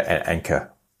 We need an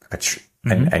anchor,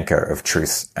 an anchor of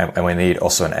truth, and we need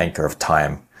also an anchor of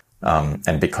time.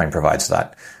 And Bitcoin provides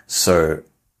that. So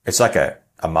it's like a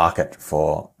market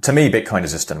to me, Bitcoin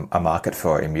is just a market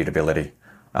for immutability.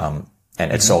 And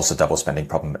it solves the double spending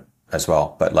problem as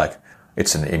well. But like,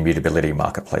 it's an immutability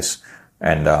marketplace.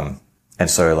 And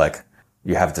so like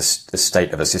you have the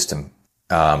state of a system.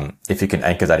 If you can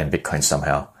anchor that in Bitcoin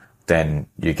somehow, then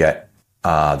you get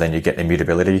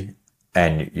immutability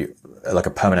and you like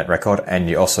a permanent record. And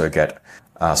you also get,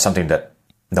 something that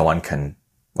no one can,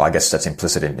 well, I guess that's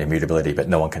implicit in immutability, but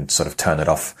no one can sort of turn it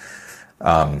off.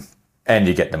 And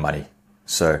you get the money.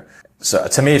 So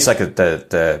to me, it's like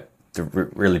the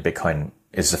really Bitcoin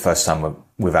is the first time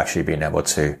we've actually been able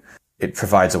to, it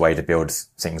provides a way to build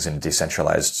things in a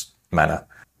decentralized manner,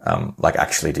 like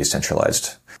actually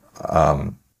decentralized.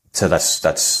 So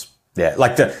that's, yeah,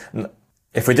 like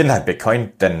if we didn't have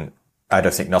Bitcoin, then I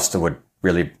don't think Nostr would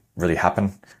really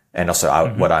happen. And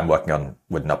also what I'm working on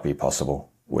wouldn't be possible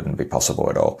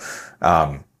at all.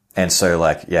 And so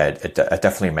like, yeah, it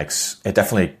definitely,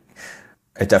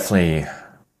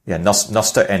 yeah,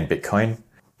 Nostr and Bitcoin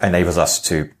enables us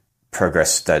to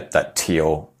progress that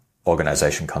teal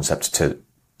organization concept to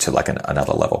like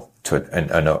another level, to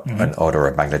an order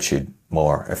of magnitude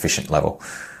more efficient level.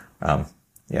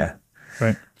 Yeah.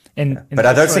 Right. But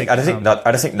I don't think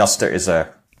Nostr is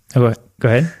a. Oh, go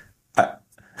ahead.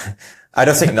 I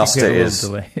don't think Nostr is.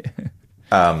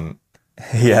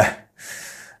 Yeah.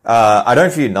 I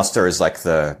don't view Nostr as like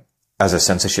as a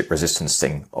censorship resistance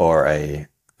thing or a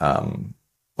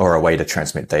way to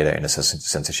transmit data in a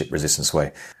censorship resistance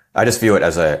way. I just view it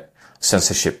as a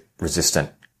censorship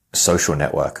resistant social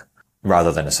network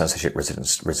rather than a censorship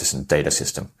resistant data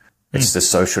system. It's the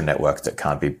social network that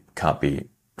can't be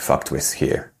fucked with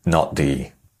here, not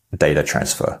the data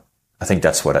transfer. I think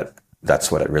that's what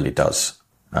it really does.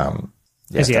 I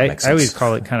always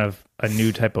call it kind of a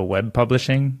new type of web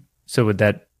publishing. So would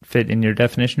that fit in your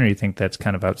definition, or you think that's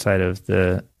kind of outside of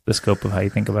the scope of how you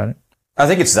think about it? I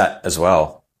think it's that as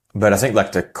well. But I think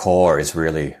like the core is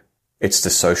really, it's the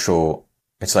social,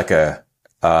 it's like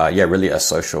really a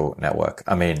social network.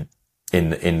 I mean,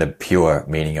 in the pure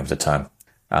meaning of the term,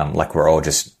 like we're all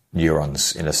just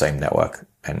neurons in the same network.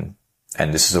 And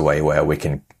this is a way where we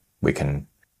can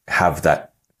have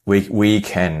that,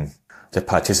 the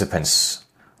participants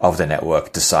of the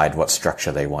network decide what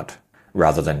structure they want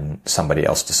rather than somebody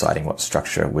else deciding what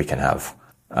structure we can have.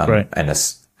 Right. And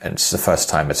it's the first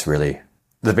time it's really,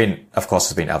 there's been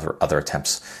other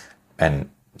attempts and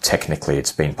technically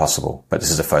it's been possible, but this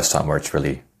is the first time where it's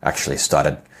really actually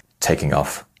started taking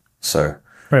off. So.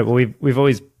 Right. Well, we've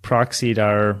always proxied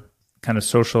our kind of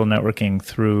social networking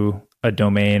through a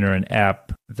domain or an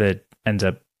app that ends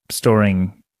up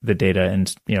storing the data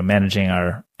and, managing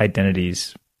our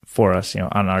identities for us,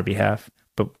 on our behalf.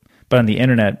 But on the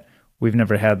internet, we've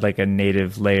never had like a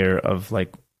native layer of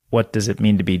like, what does it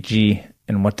mean to be G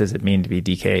and what does it mean to be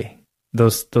DK?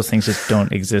 Those things just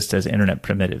don't exist as internet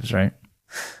primitives, right?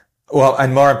 Well,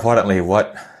 and more importantly,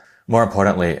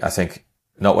 I think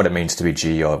not what it means to be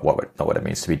G or not what it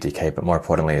means to be DK, but more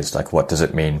importantly is like, what does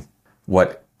it mean?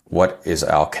 What is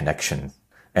our connection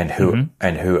and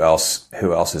who else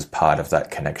is part of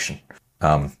that connection?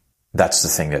 That's the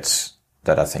thing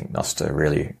that I think Nostr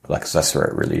really, like, that's where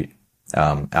it really,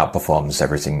 outperforms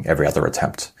every other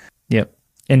attempt. Yep.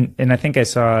 And I think I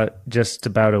saw just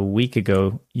about a week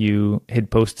ago, you had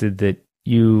posted that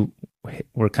you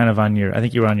were kind of I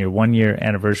think you were on your 1 year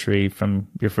anniversary from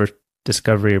your first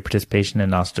discovery or participation in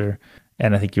Nostr.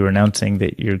 And I think you were announcing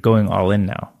that you're going all in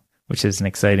now, which is an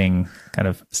exciting kind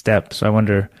of step. So I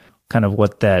wonder kind of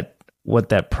what that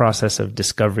process of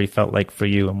discovery felt like for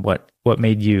you and what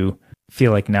made you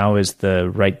feel like now is the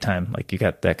right time. Like you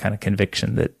got that kind of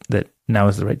conviction that now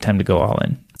is the right time to go all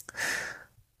in.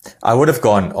 I would have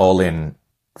gone all in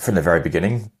from the very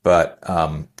beginning, but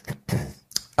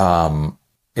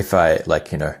if I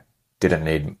didn't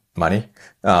need money,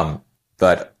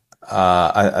 but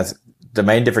the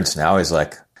main difference now is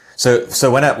like so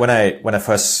when I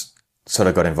first sort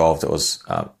of got involved, it was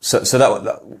so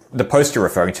that the post you're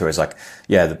referring to is like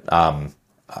it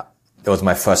was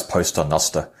my first post on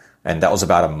Nostr, and that was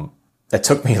it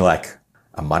took me like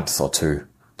a month or two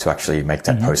to actually make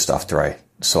that post after I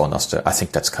saw Nostr. I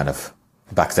think that's kind of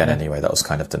back then anyway. That was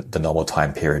kind of the normal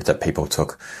time period that people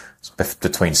took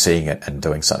between seeing it and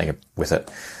doing something with it.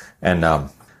 And and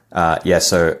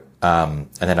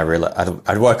then I realized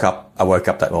I woke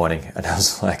up that morning and I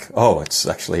was like, oh, it's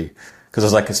actually, because I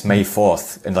was like, it's May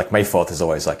 4th, and like May 4th is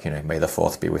always like, may the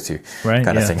 4th be with you, right?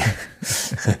 Kind of thing.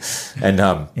 And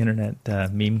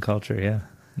internet meme culture, yeah.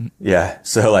 Yeah.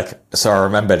 So I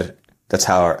remembered that's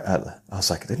how I was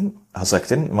like,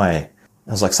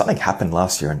 something happened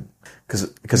last year, and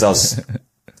because I was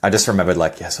I just remembered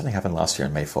like, yeah, something happened last year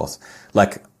on May 4th.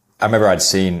 Like, I remember I'd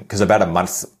seen, because about a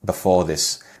month before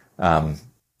this,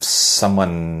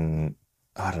 someone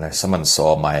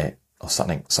saw my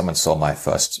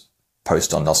first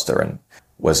post on Nostr and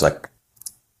was like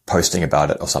posting about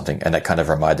it or something. And it kind of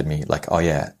reminded me like, oh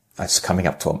yeah, it's coming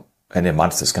up to in a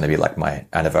month, it's going to be like my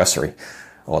anniversary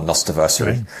or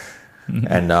Nostriversary.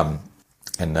 Right.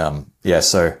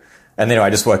 So, and then I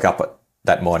just woke up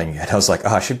that morning and I was like,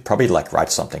 oh, I should probably like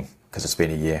write something because it's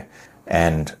been a year.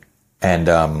 And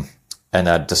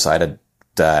I decided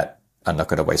that I'm not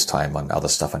going to waste time on other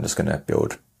stuff. I'm just going to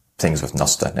build things with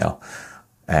Nostr now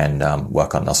and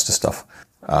work on Nostr stuff.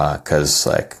 Because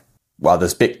like, well,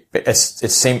 it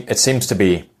seems to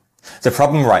be the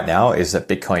problem right now is that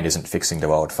Bitcoin isn't fixing the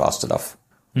world fast enough.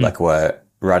 Like we're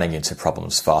running into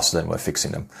problems faster than we're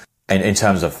fixing them. And in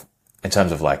terms of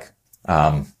like,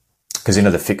 because you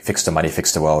know the fix the money,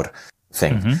 fix the world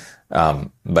thing.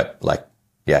 But like,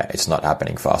 yeah, it's not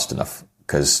happening fast enough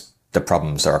because the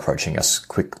problems are approaching us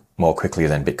more quickly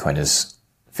than Bitcoin is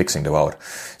fixing the world.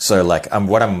 So like,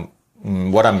 what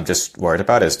I'm just worried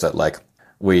about is that like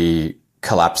we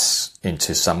collapse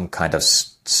into some kind of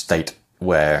state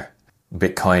where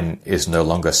Bitcoin is no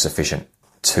longer sufficient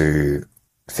to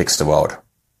fix the world.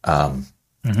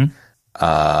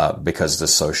 Because the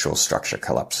social structure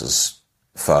collapses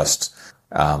first,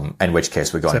 in which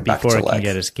case we're going back to like... Before it can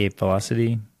get escape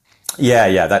velocity?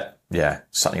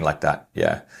 Something like that,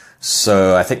 yeah.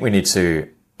 So I think we need to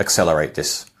accelerate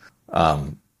this,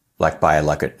 like by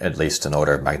like at least an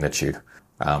order of magnitude.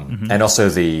 And also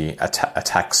the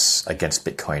attacks against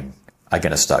Bitcoin are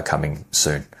going to start coming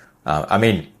soon. I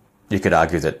mean, you could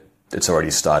argue that it's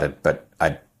already started, but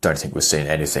I don't think we've seen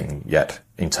anything yet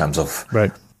in terms of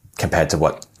compared to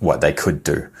what they could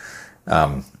do.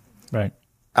 Right.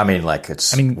 I mean, like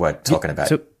we're talking about.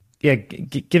 So yeah,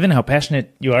 given how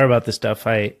passionate you are about this stuff,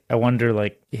 I wonder,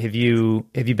 like, have you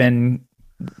been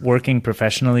working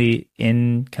professionally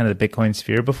in kind of the Bitcoin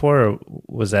sphere before, or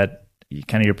was that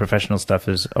kind of your professional stuff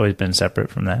has always been separate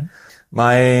from that?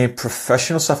 My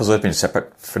professional stuff has always been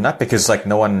separate from that because like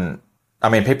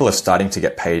people are starting to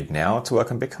get paid now to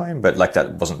work on Bitcoin, but like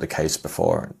that wasn't the case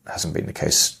before. It hasn't been the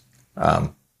case,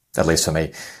 at least for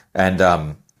me. And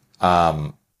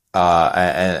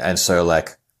so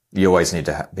like you always need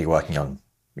to be working on,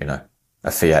 you know,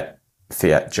 a fiat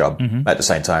job at the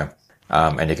same time.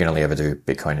 And you can only ever do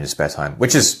Bitcoin in your spare time,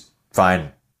 which is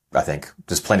fine. I think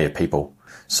there's plenty of people,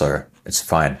 so it's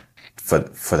fine for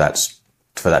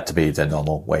that to be the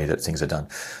normal way that things are done.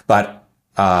 But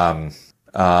I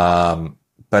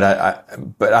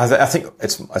think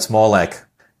it's more like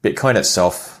Bitcoin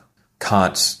itself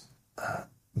can't,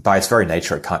 by its very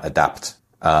nature, it can't adapt.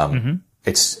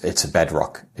 It's a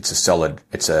bedrock. It's a solid.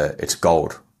 It's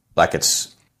gold. Like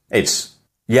it's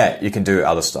you can do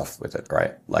other stuff with it,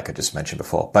 right? Like I just mentioned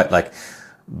before. But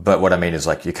what I mean is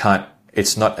like you can't.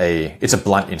 It's a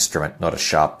blunt instrument, not a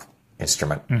sharp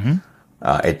instrument.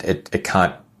 It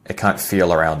can't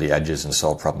feel around the edges and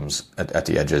solve problems at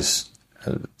the edges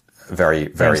very,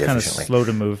 very efficiently. It's kind of slow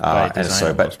to move by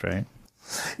design, almost, right?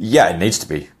 Yeah, it needs to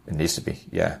be.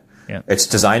 Yeah. It's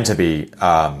designed to be.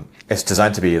 It's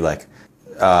designed to be like.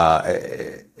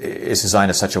 It's designed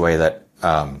in such a way that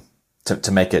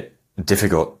to make it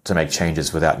difficult to make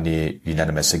changes without near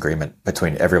unanimous agreement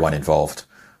between everyone involved,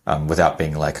 without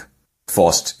being like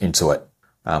forced into it,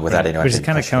 without anyone. Which is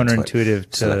kind of counterintuitive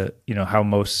to how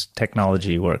most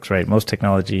technology works, right? Most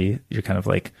technology, you're kind of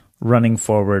like running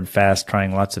forward fast,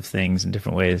 trying lots of things in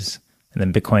different ways, and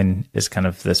then Bitcoin is kind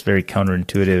of this very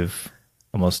counterintuitive,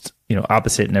 almost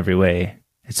opposite in every way.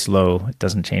 It's slow, it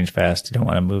doesn't change fast, you don't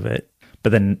want to move it.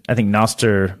 But then I think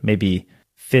Nostr maybe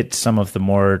fits some of the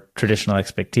more traditional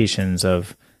expectations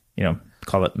of,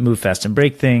 call it move fast and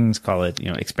break things, call it,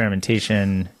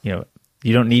 experimentation.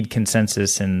 You don't need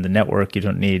consensus in the network. You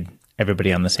don't need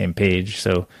everybody on the same page.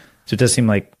 So it does seem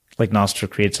like Nostr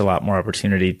creates a lot more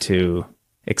opportunity to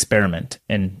experiment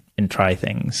and try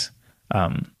things.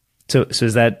 So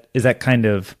is that kind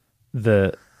of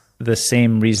the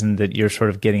same reason that you're sort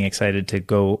of getting excited to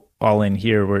go all in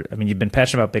here? Where, I mean, you've been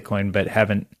passionate about Bitcoin, but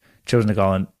haven't chosen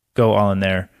to go all in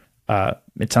there.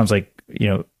 It sounds like,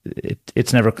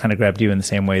 it's never kind of grabbed you in the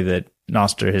same way that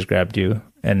Nostr has grabbed you.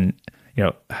 And,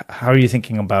 how are you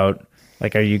thinking about,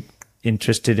 like, are you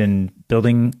interested in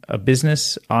building a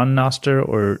business on Nostr,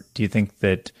 or do you think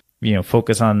that,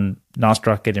 focus on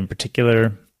Nostrocket in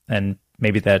particular, and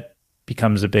maybe that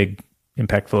becomes a big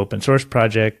impactful open source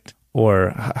project?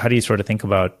 Or how do you sort of think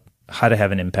about how to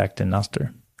have an impact in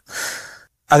Nostr?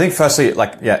 I think firstly,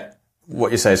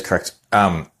 what you say is correct.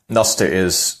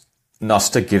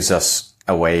 Nostr gives us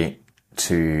a way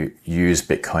to use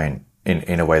Bitcoin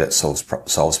in a way that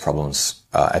solves problems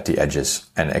at the edges,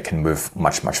 and it can move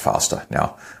much faster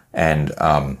now, and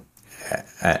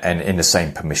in the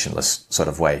same permissionless sort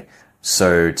of way.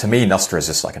 So to me, Nostr is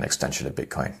just like an extension of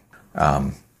Bitcoin,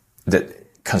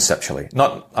 that conceptually,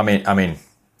 I mean,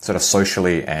 sort of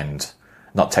socially and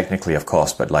not technically, of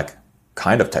course, but like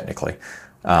kind of technically.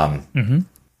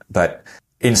 But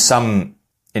in some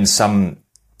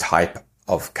type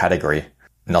of category,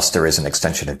 Nostr is an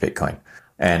extension of Bitcoin.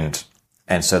 And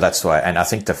so that's why, and I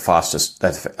think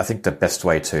the best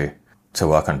way to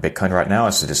work on Bitcoin right now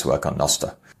is to just work on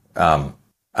Nostr. And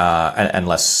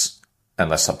unless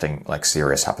something like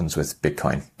serious happens with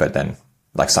Bitcoin, but then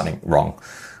like something wrong.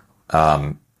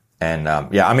 Yeah,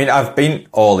 I mean, I've been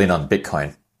all in on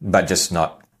Bitcoin, but just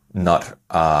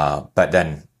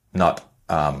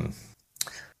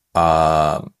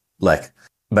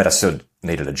but I still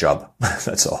needed a job.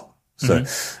 That's all. So,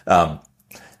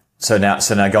 so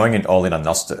now going in all in on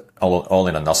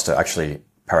Nostr actually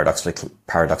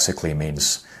paradoxically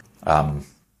means, I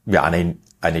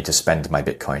need to spend my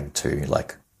Bitcoin to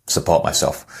like support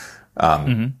myself.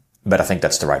 But I think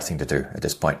that's the right thing to do at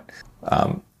this point.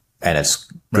 And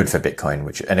it's good for Bitcoin,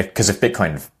 because if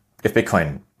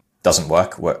Bitcoin doesn't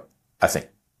work, I think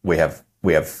we're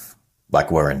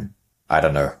in, I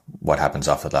don't know what happens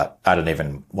after that. I don't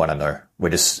even want to know.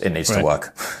 It needs to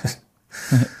work.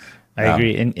 I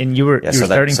agree. And you were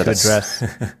starting to address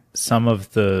some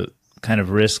of the kind of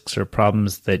risks or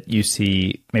problems that you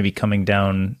see maybe coming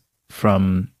down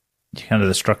from kind of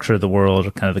the structure of the world,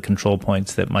 or kind of the control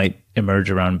points that might emerge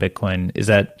around Bitcoin.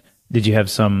 Did you have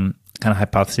some kind of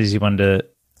hypotheses you wanted to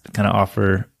kind of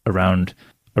offer around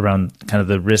kind of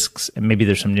the risks? And maybe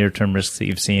there's some near-term risks that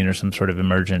you've seen, or some sort of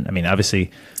emergent. I mean,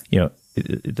 obviously,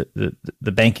 the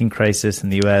banking crisis in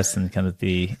the U.S. and kind of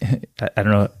I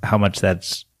don't know how much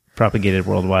that's propagated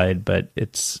worldwide, but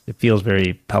it feels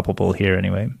very palpable here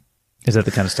anyway. Is that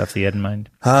the kind of stuff that you had in mind?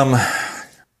 What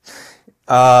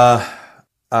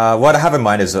I have in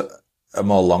mind is a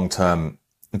more long-term,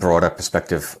 broader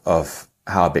perspective of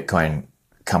how Bitcoin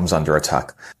comes under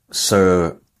attack.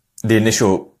 So the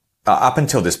initial, up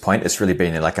until this point, it's really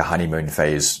been in like a honeymoon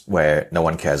phase where no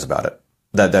one cares about it.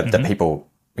 The people,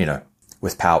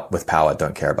 with power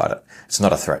don't care about it. It's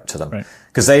not a threat to them,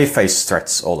 because they face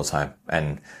threats all the time,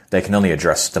 and they can only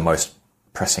address the most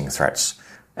pressing threats.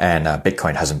 And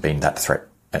Bitcoin hasn't been that threat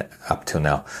up till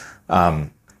now.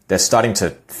 They're starting to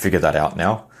figure that out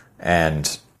now,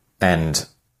 and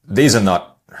these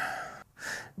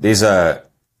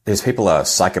people are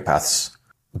psychopaths,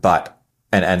 but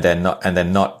they're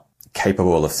not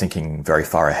capable of thinking very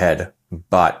far ahead,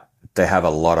 but they have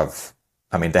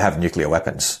they have nuclear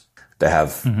weapons. They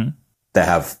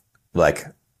have like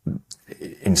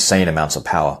insane amounts of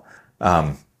power.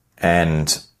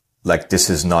 And like, this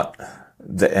is not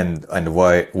and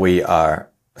why we are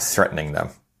threatening them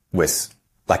with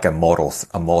like a mortal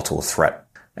threat.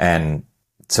 And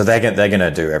so they're going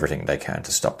to do everything they can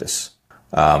to stop this.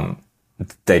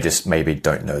 They just maybe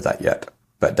don't know that yet,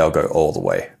 but they'll go all the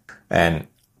way. And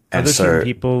are there certain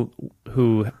people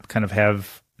who kind of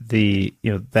have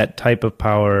that type of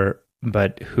power,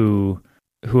 but who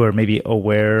are maybe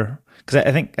aware? Because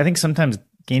I think sometimes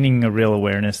gaining a real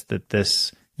awareness that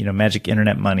this, magic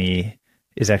internet money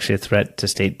is actually a threat to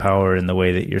state power in the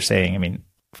way that you're saying. I mean,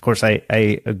 of course, I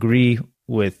agree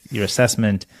with your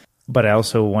assessment, but I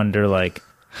also wonder, like,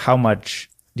 how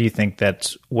much do you think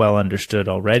that's well understood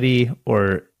already,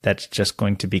 or that's just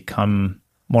going to become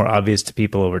more obvious to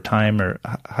people over time? Or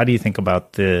how do you think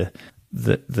about the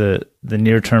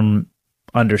near-term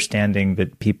understanding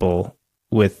that people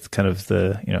with kind of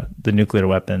the nuclear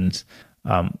weapons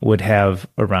would have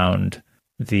around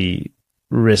the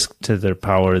risk to their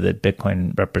power that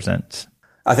Bitcoin represents?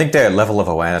 I think their level of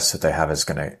awareness that they have is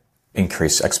going to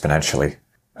increase exponentially,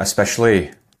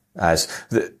 especially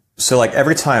like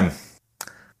every time,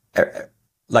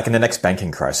 like in the next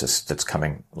banking crisis that's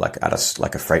coming like at us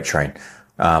like a freight train,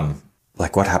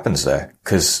 like what happens there?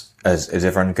 Because is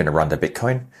everyone going to run to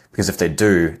Bitcoin? Because if they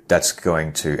do, that's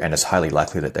going to, and it's highly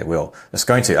likely that they will, it's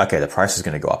going to, the price is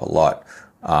going to go up a lot,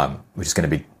 which is going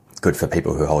to be good for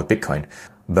people who hold Bitcoin.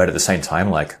 But at the same time,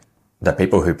 like, the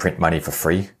people who print money for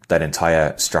free, that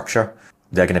entire structure,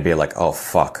 they're going to be like, oh,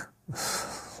 fuck.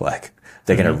 Like,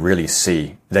 they're going to really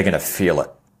they're going to feel it,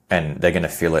 and they're going to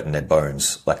feel it in their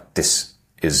bones. Like, this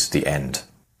is the end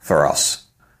for us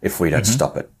if we don't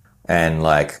stop it. And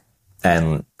I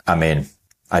mean,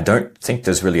 I don't think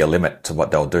there's really a limit to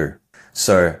what they'll do.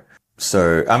 So,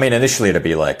 I mean, initially it'd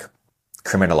be like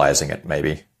criminalizing it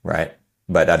maybe, right?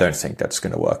 But I don't think that's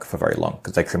going to work for very long,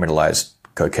 because they criminalized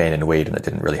cocaine and weed, and it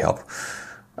didn't really help.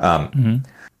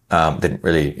 Didn't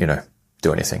really,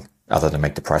 do anything other than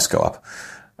make the price go up.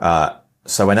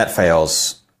 So when that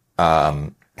fails,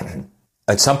 at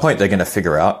some point they're going to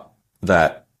figure out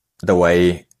that the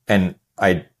way, and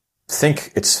I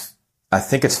think it's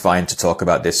fine to talk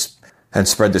about this and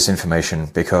spread this information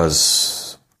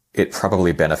because it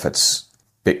probably benefits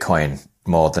Bitcoin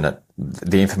more than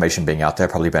the information being out there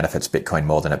probably benefits Bitcoin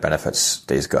more than it benefits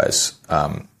these guys.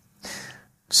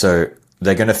 So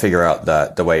they're going to figure out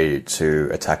that the way to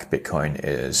attack Bitcoin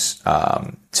is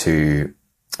to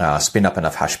spin up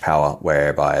enough hash power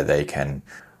whereby they can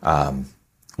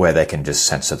just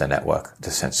censor the network,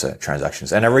 to censor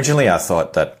transactions. And originally I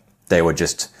thought that they would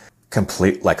just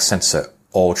censor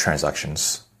all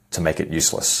transactions to make it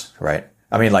useless, right?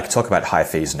 I mean, talk about high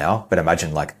fees now, but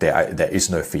imagine there is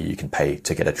no fee you can pay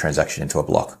to get a transaction into a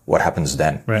block. What happens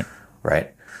then?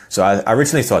 Right? So I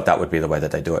originally thought that would be the way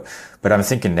that they do it. But I'm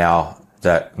thinking now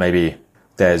that maybe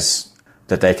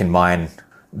they can mine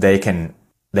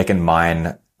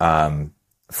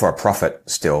for a profit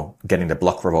still, getting the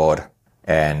block reward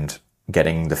and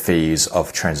getting the fees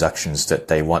of transactions that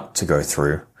they want to go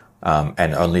through,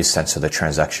 and only censor the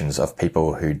transactions of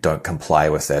people who don't comply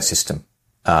with their system.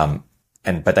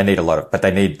 But they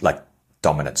need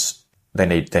dominance. They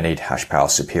need hash power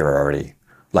superiority.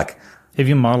 Have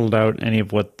you modeled out any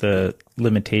of what the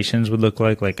limitations would look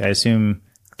like? I assume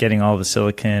getting all the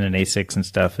silicon and ASICs and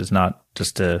stuff is not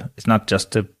just a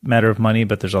matter of money,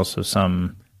 but there's also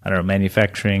some,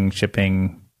 manufacturing,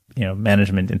 shipping,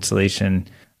 management, installation,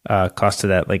 cost to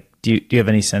that. Do you have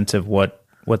any sense of what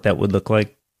that would look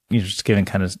like? Just given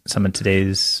kind of some of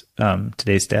today's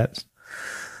stats.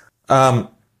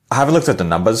 I haven't looked at the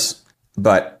numbers,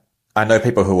 but I know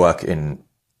people who work in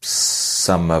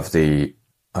some of the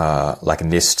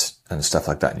NIST and stuff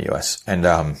like that in the US, and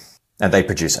they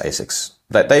produce ASICs.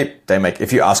 They make,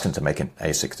 if you ask them to make an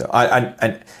ASIC, though,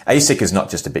 and ASIC is not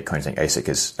just a Bitcoin thing. ASIC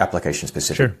is application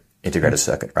specific integrated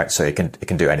circuit, right? So it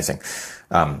can do anything.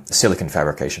 Silicon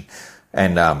fabrication,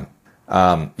 and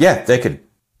they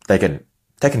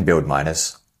can build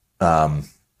miners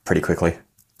pretty quickly.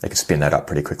 They can spin that up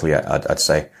pretty quickly, I'd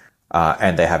say.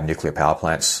 And they have nuclear power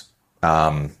plants,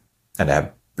 and they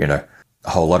have a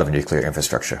whole lot of nuclear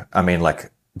infrastructure. I mean,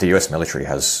 the US military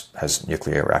has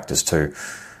nuclear reactors too.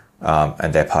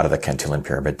 And they're part of the Cantillon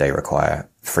pyramid. They require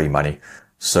free money.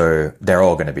 So they're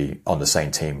all going to be on the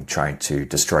same team trying to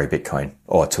destroy Bitcoin,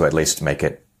 or to at least make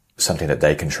it something that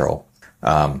they control.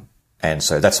 And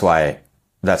so that's why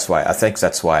that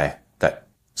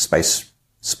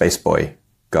space boy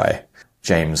guy,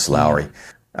 James Lowry,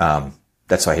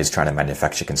 that's why he's trying to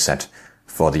manufacture consent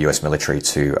for the US military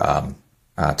to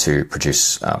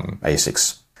produce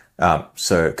ASICs.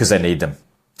 So, cause they need them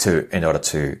in order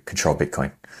to control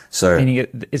Bitcoin. So,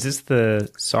 is this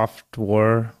the soft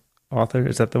war author?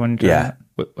 Is that the one? Yeah.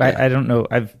 I don't know.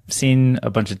 I've seen a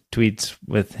bunch of tweets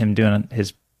with him doing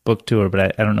his book tour,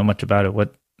 but I don't know much about it.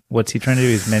 What's he trying to do?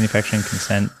 He's manufacturing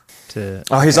consent to.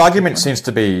 Oh, his argument seems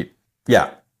to be,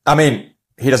 I mean,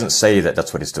 he doesn't say that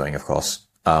that's what he's doing, of course.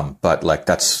 But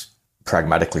that's,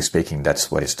 pragmatically speaking,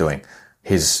 that's what he's doing.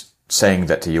 He's saying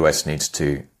that the US needs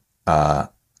to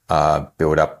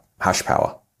build up hash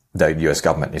power. The US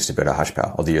government needs to build up hash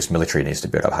power, or the US military needs to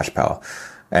build up hash power.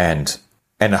 And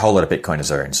a whole lot of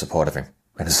Bitcoiners are in support of him.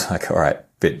 And it's all right,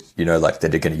 but they're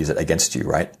going to use it against you,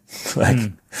 right?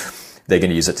 They're going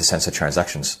to use it to censor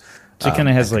transactions. So he kind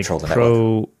of has an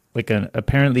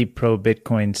apparently pro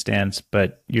Bitcoin stance,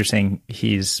 but you're saying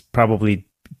he's probably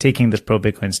taking this pro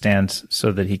Bitcoin stance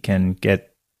so that he can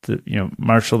get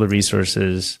marshal the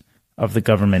resources of the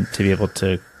government to be able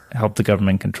to help the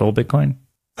government control Bitcoin.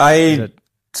 I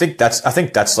think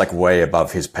that's way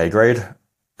above his pay grade,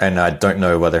 and I don't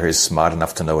know whether he's smart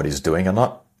enough to know what he's doing or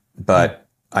not. But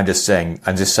I'm just saying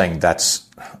that's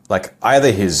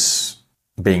either he's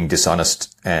being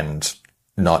dishonest and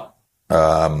not.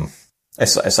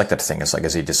 It's like that thing. It's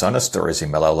is he dishonest or is he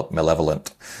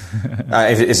malevolent?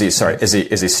 Is he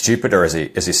stupid or is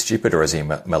he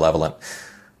malevolent?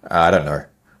 I don't know,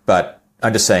 but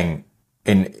I'm just saying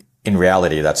in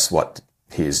reality that's what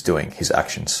he is doing, his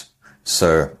actions.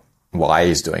 So why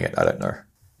he's doing it, I don't know.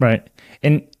 Right.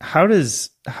 And how does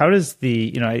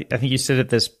the, I think you sit at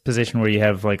this position where you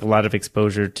have a lot of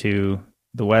exposure to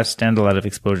the West and a lot of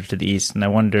exposure to the East. And I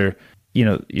wonder,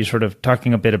 you're sort of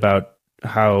talking a bit about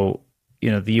how,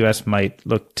 the US might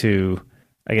look to,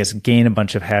 I guess, gain a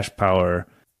bunch of hash power.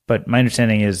 But my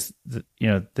understanding is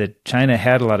that China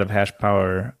had a lot of hash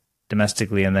power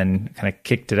domestically and then kind of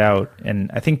kicked it out.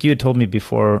 And I think you had told me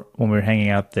before when we were hanging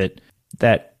out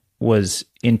that was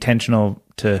intentional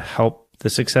to help the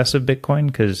success of Bitcoin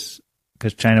because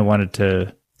China wanted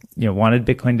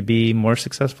Bitcoin to be more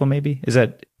successful? Maybe is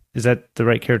that the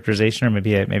right characterization, or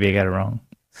maybe I got it wrong?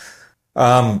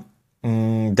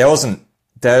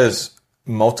 There's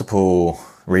multiple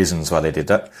reasons why they did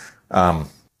that.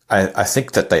 I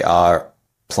think that they are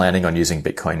planning on using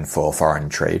Bitcoin for foreign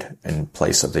trade in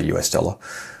place of the US dollar.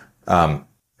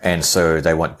 And so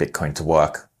they want Bitcoin to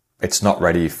work. It's not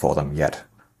ready for them yet,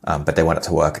 but they want it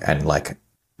to work. And like,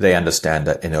 they understand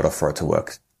that in order for it to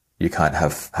work, you can't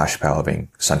have hash power being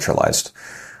centralized,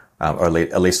 or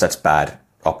at least that's bad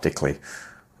optically.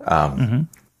 Although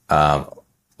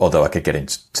I could get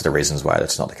into the reasons why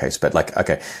that's not the case, but like,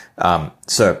 okay.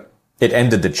 So it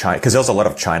ended the China, because there was a lot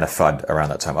of China FUD around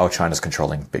that time. Oh, China's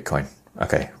controlling Bitcoin.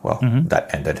 Okay. Well,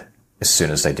 that ended as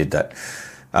soon as they did that.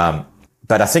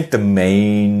 But I think the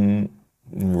main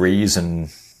reason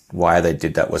why they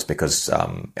did that was because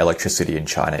electricity in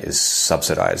China is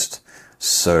subsidized.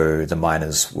 So the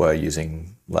miners were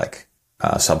using like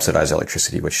subsidized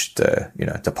electricity, which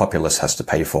the populace has to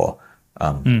pay for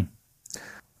one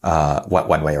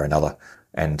way or another.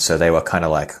 And so they were kind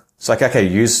of like, it's like, okay,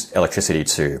 use electricity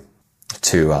to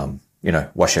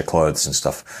wash your clothes and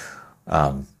stuff,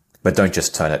 but don't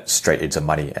just turn it straight into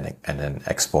money and then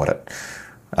export it.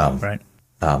 Right.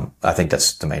 I think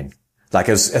that's the main. Like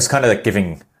it's kind of like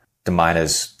giving the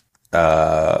miners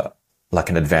like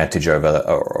an advantage over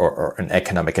or an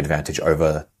economic advantage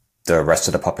over the rest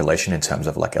of the population in terms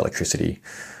of like electricity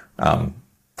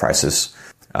prices,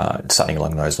 something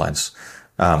along those lines.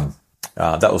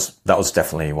 That was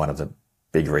definitely one of the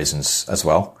big reasons as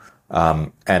well.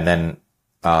 And then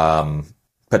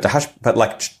but the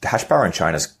hash power in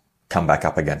China's come back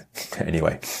up again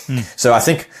anyway. So I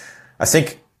think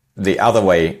the other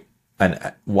way,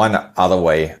 and one other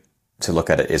way to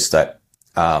look at it is that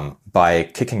by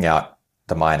kicking out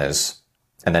the miners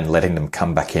and then letting them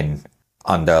come back in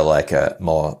under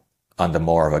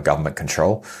more of a government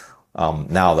control,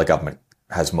 now the government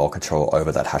has more control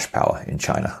over that hash power in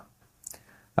China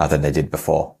than they did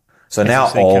before. So now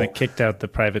they kind of kicked out the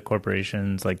private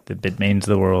corporations like the Bitmains of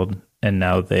the world, and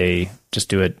now they just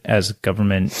do it as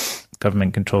government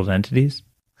controlled entities.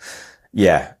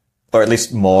 Yeah, or at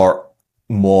least more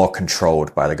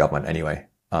controlled by the government anyway.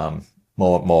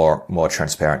 More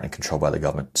transparent and controlled by the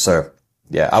government. So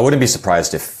yeah, I wouldn't be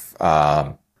surprised if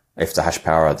the hash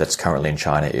power that's currently in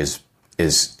China is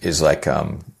like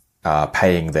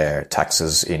paying their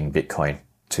taxes in Bitcoin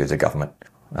to the government.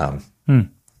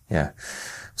 Yeah.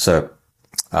 So,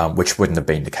 which wouldn't have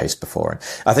been the case before.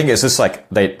 I think it's just like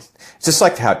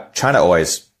how China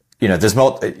always,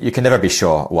 you can never be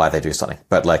sure why they do something,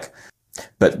 but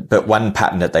one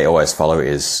pattern that they always follow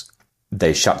is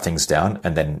they shut things down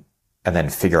and then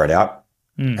figure it out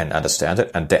and understand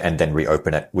it and then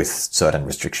reopen it with certain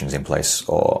restrictions in place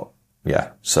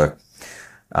So,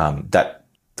 that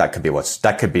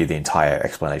could be the entire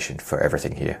explanation for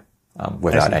everything here.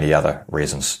 Without any other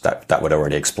reasons that would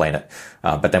already explain it.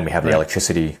 But then we have the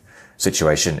electricity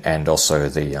situation and also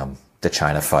the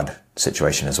China FUD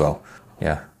situation as well.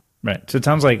 Yeah. Right. So it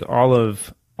sounds like all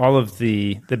of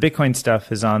the Bitcoin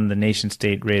stuff is on the nation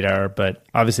state radar, but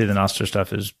obviously the Nostr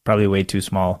stuff is probably way too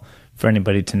small for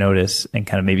anybody to notice, and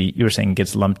kind of maybe you were saying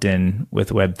gets lumped in with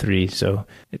Web3. So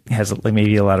it has like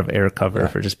maybe a lot of air cover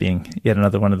for just being yet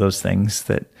another one of those things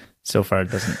that so far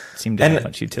doesn't seem to have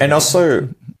much utility. And also,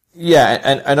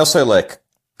 yeah, and also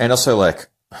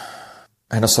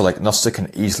Nostr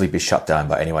can easily be shut down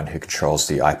by anyone who controls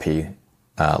the IP,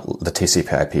 the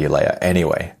TCP/IP layer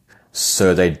anyway.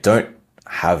 So they don't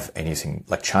have anything,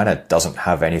 like China doesn't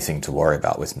have anything to worry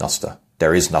about with Nostr.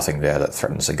 There is nothing there that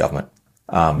threatens the government.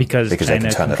 Because China they can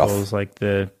turn controls like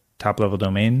the top level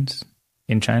domains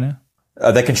in China.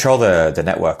 They control the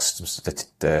networks,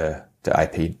 the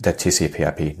IP, the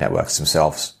TCP/IP networks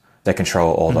themselves. They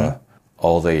control all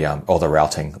the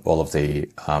routing, all of the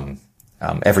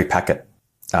every packet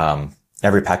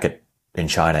in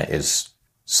China is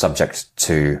subject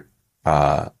to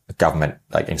government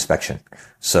inspection.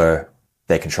 So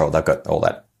they've got all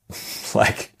that.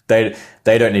 They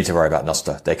don't need to worry about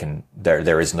Nostr.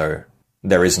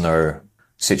 There is no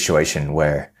situation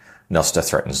where Nostr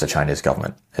threatens the Chinese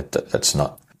government. That's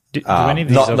not. Do any of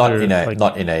these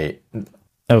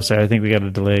Oh, sorry. I think we got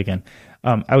a delay again.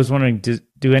 I was wondering, do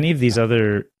any of these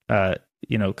other, kind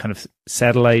of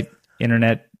satellite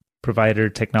internet provider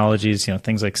technologies,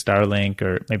 things like Starlink,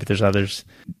 or maybe there's others,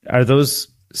 are those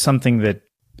something that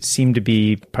seem to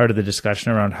be part of the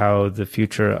discussion around how the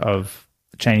future of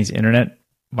the Chinese internet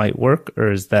might work?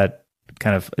 Or is that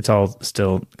it's all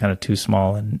still kind of too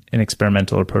small and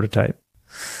experimental or prototype?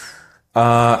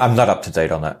 I'm not up to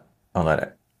date on that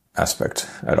aspect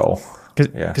at all.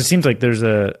 Because it seems like there's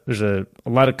a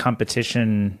lot of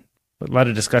competition, a lot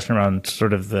of discussion around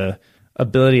sort of the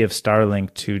ability of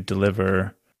Starlink to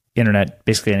deliver internet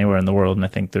basically anywhere in the world. And I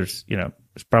think it's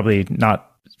probably not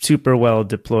super well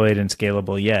deployed and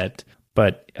scalable yet,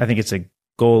 but I think it's a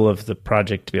goal of the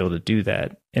project to be able to do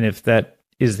that. And if that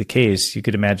is the case, you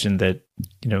could imagine that,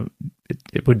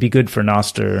 it would be good for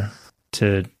Nostr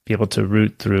to be able to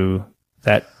route through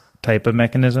that type of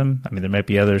mechanism. I mean, there might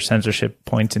be other censorship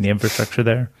points in the infrastructure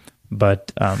there,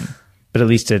 but at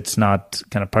least it's not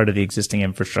kind of part of the existing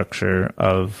infrastructure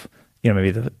of,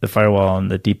 maybe the firewall and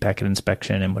the deep packet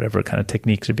inspection and whatever kind of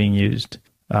techniques are being used,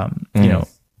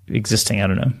 existing. I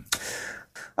don't know.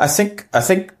 I think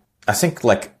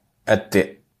like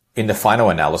in the final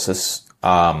analysis,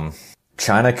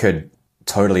 China could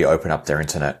totally open up their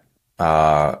internet,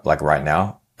 like right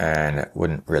now, and it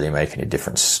wouldn't really make any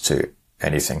difference to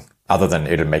anything other than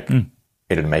it'd make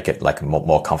it like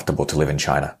more comfortable to live in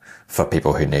China for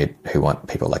people who want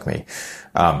people like me.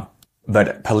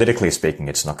 But politically speaking,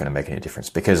 it's not going to make any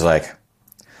difference because like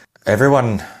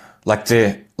everyone, like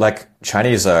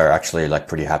Chinese are actually like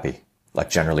pretty happy,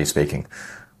 like generally speaking.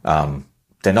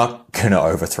 They're not going to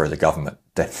overthrow the government.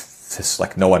 Just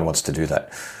like no one wants to do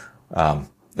that. I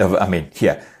mean,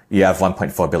 yeah, you have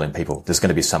 1.4 billion people. There's going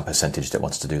to be some percentage that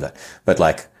wants to do that. But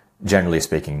like, generally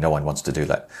speaking, no one wants to do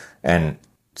that. And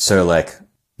so like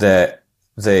and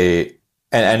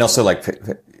also like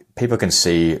people can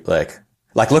see like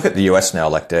look at the US now,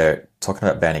 like they're talking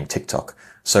about banning TikTok.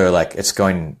 So like it's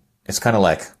kind of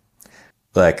like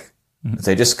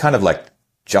they just kind of like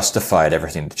justified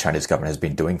everything the Chinese government has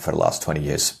been doing for the last 20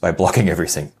 years by blocking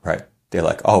everything, right? They're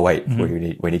like, oh wait,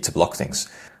 we need to block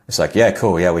things. It's like, yeah,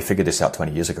 cool. Yeah, we figured this out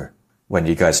 20 years ago when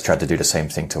you guys tried to do the same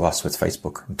thing to us with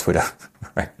Facebook and Twitter,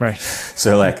 right? Right.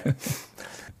 So like,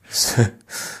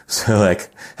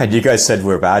 and you guys said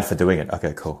we're bad for doing it.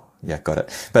 Okay, cool. Yeah, got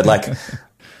it. But like,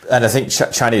 and I think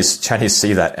Chinese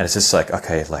see that, and it's just like,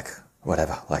 okay, like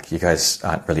whatever. Like you guys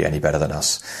aren't really any better than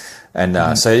us.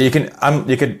 And so you could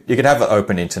have an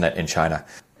open internet in China,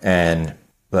 and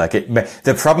like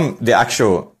the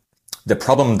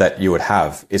problem that you would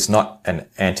have is not an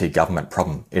anti-government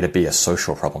problem. It'd be a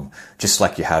social problem, just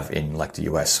like you have in like the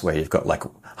US, where you've got like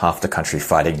half the country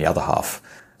fighting the other half.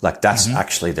 Like that's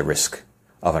actually the risk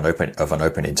of an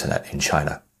open internet in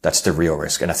China. That's the real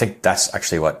risk. And I think that's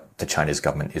actually what the Chinese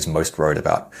government is most worried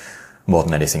about more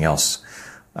than anything else.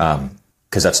 Cause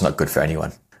that's not good for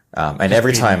anyone. And just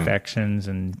every time factions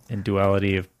and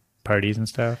duality of parties and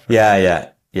stuff. Or?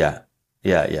 Yeah.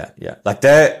 Like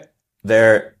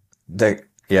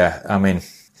yeah. I mean,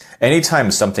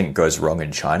 anytime something goes wrong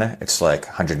in China, it's like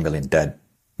 100 million dead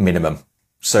minimum.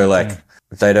 So like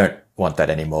they don't want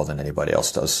that any more than anybody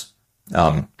else does.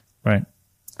 Right.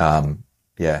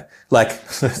 Yeah. Like,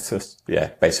 yeah,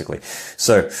 basically.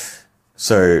 So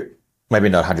maybe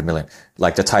not 100 million.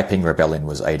 Like the Taiping Rebellion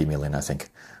was 80 million, I think.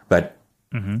 But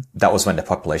that was when the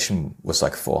population was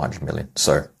like 400 million.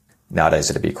 So nowadays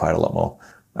it'd be quite a lot more.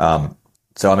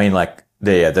 So I mean, like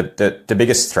the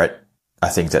biggest threat I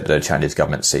think that the Chinese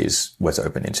government sees with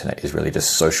open internet is really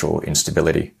just social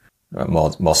instability,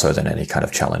 more so than any kind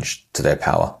of challenge to their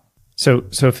power. So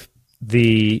if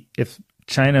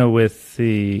China with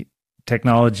the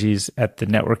technologies at the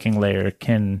networking layer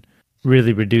can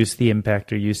really reduce the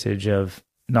impact or usage of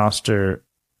Nostr,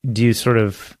 do you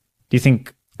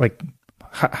think like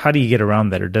how do you get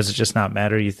around that, or does it just not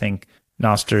matter? You think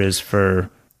Nostr is for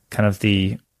kind of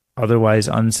the otherwise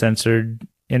uncensored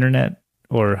internet,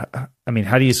 or I mean,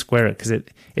 how do you square it? Because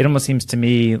it almost seems to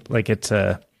me like it's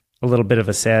a little bit of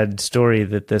a sad story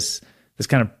that this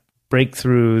kind of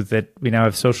breakthrough that we now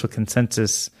have social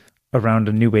consensus around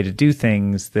a new way to do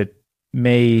things that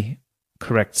may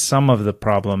correct some of the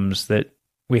problems that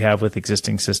we have with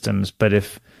existing systems, but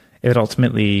if it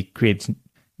ultimately creates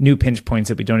new pinch points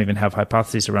that we don't even have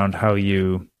hypotheses around how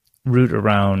you route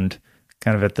around,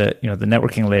 kind of at the the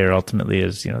networking layer ultimately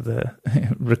is the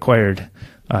required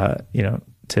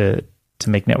to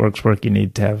make networks work, you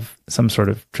need to have some sort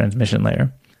of transmission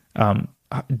layer.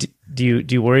 Do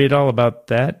you worry at all about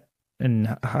that,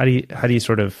 and how do you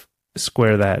sort of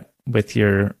square that with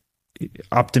your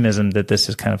optimism that this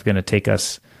is kind of going to take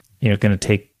us, going to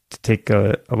take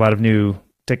a lot of new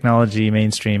technology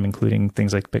mainstream, including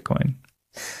things like Bitcoin?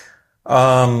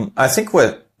 I think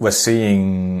we're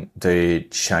seeing the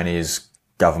Chinese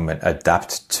government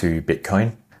adapt to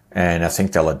Bitcoin, and I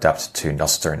think they'll adapt to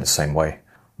Nostr in the same way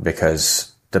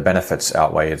because the benefits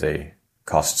outweigh the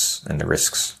costs and the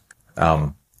risks.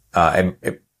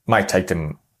 It might take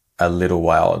them a little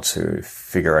while to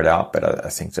figure it out, but I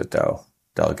think that they'll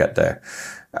get there.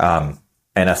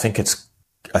 and I think it's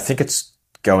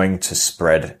going to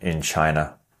spread in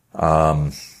China,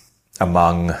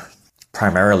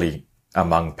 primarily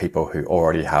among people who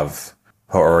are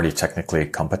already technically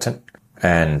competent,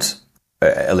 and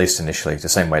at least initially, the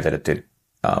same way that it did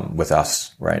with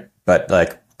us, right? But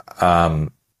but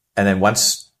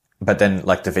then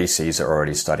like the VCs are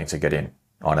already starting to get in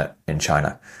on it in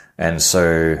China, and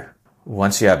so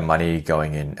once you have money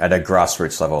going in at a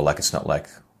grassroots level, like it's not like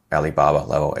Alibaba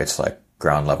level, it's like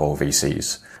ground level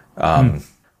VCs.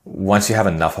 Once you have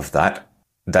enough of that,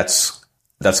 that's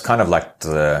kind of like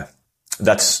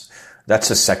that's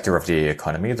a sector of the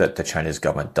economy that the Chinese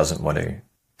government doesn't want to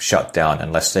shut down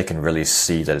unless they can really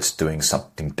see that it's doing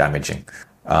something damaging.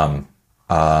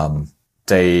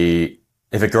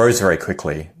 If it grows very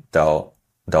quickly, they'll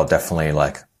definitely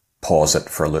like pause it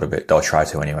for a little bit. They'll try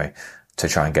to anyway, to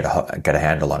try and get a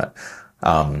handle on it.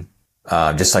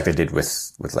 Just like they did with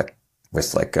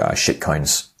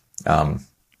shitcoins.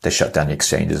 They shut down the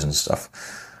exchanges and stuff.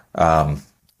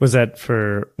 Was that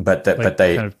for but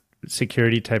they kind of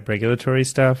security type regulatory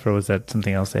stuff, or was that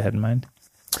something else they had in mind?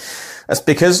 That's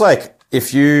because like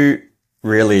if you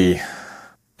really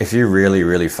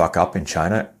fuck up in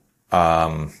China,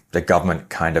 the government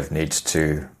kind of needs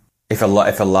to, if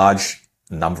a large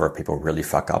number of people really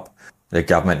fuck up, the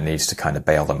government needs to kind of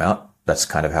bail them out. That's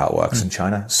kind of how it works in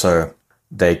China. So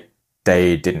they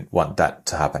didn't want that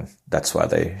to happen. That's why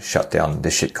they shut down the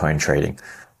shitcoin trading.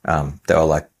 They were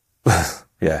like,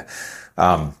 yeah.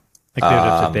 Like they would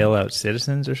have to bail out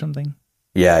citizens or something?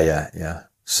 Yeah.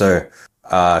 So,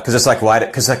 cause it's like, why,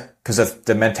 cause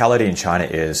the mentality in China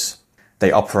is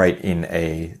they operate in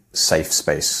a safe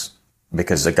space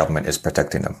because the government is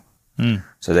protecting them.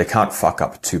 So they can't fuck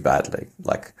up too badly.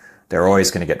 Like they're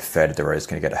always going to get fed. They're always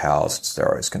going to get housed. They're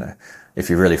always going to, if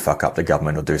you really fuck up, the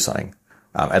government will do something.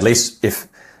 At least if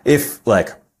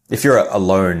you're a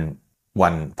lone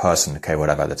one person, okay,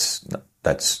 whatever, that's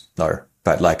no.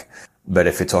 But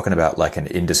if you're talking about like an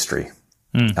industry,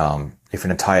 if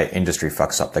an entire industry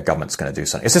fucks up, the government's going to do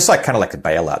something. It's just like kind of like the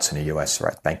bailouts in the US,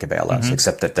 right? Banker bailouts,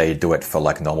 except that they do it for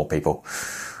like normal people.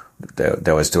 They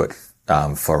always do it,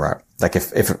 for, like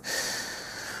if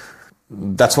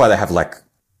that's why they have like,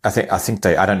 I think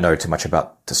I don't know too much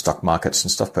about the stock markets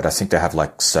and stuff, but I think they have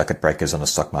like circuit breakers on the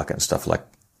stock market and stuff like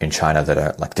in China that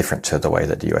are like different to the way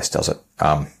that the US does it,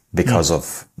 because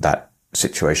of that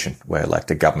situation where like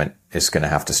the government is going to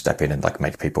have to step in and like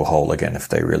make people whole again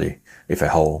if a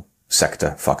whole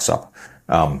sector fucks up.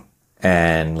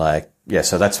 And like, yeah,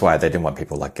 so that's why they didn't want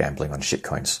people like gambling on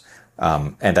shitcoins.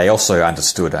 And they also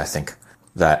understood, I think,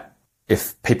 that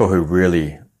if people who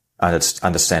really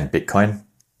understand Bitcoin,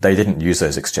 they didn't use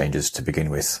those exchanges to begin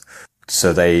with.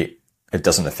 So it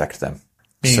doesn't affect them.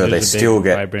 So they still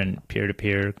get vibrant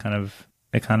peer-to-peer kind of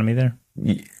economy there.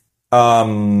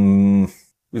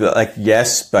 Like,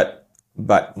 yes, but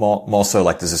more so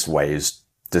like there's just ways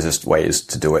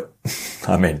to do it.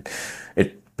 I mean,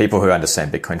 people who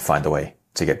understand Bitcoin find a way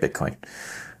to get Bitcoin,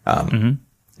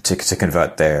 to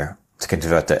convert their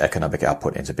economic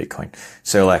output into Bitcoin.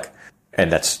 So like,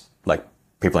 and that's like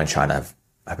people in China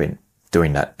have been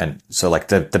doing that. And so like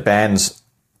the bans,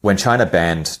 when China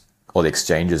banned all the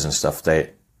exchanges and stuff,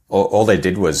 all they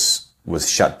did was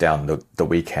shut down the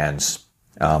weak hands,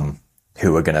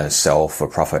 who were going to sell for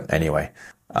profit anyway,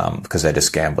 because they're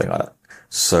just gambling on it.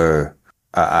 So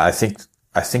I think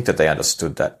that they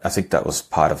understood that. I think that was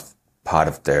part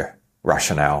of their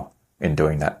rationale in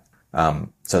doing that.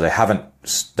 So they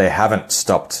haven't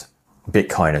stopped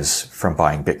Bitcoiners from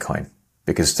buying Bitcoin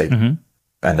because they,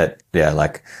 and that, yeah,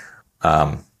 like,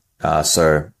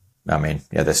 so, I mean,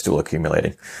 yeah, they're still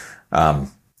accumulating. I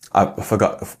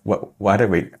forgot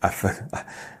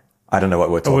I don't know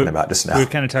what we're talking about just now. We were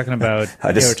kind of talking about,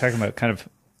 we're talking about kind of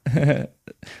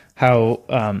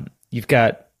how, you've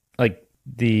got like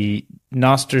the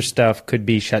Nostr stuff could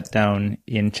be shut down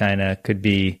in China, could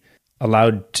be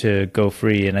allowed to go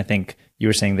free. And I think you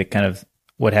were saying that kind of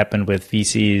what happened with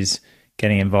VCs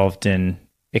getting involved in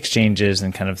exchanges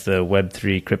and kind of the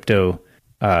Web3 crypto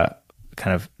kind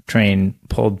of train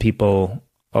pulled people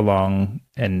along,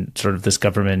 and sort of this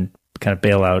government kind of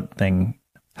bailout thing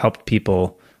helped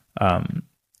people. And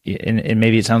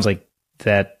maybe it sounds like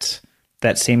that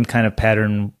same kind of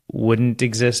pattern wouldn't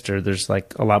exist, or there's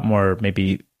like a lot more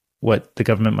maybe what the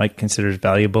government might consider as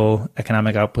valuable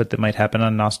economic output that might happen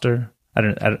on Nostr. I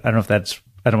don't know if that's,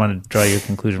 I don't want to draw your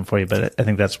conclusion for you, but I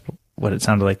think that's what it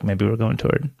sounded like maybe we're going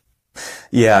toward.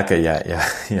 Yeah. Okay.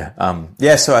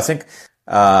 Yeah. So I think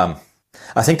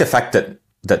the fact that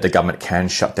the government can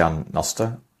shut down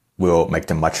Nostr will make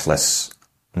them much less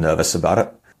nervous about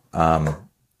it.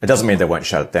 It doesn't mean they won't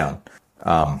shut it down.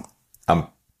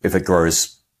 if it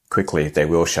grows quickly, they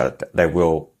will shut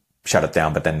it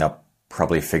down, but then they'll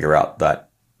probably figure out that,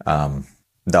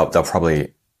 they'll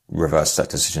probably reverse that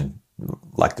decision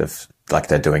like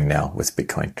they're doing now with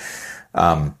Bitcoin.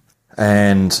 But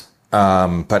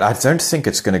I don't think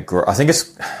it's going to grow. I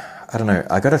don't know.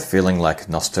 I got a feeling like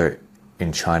Nostr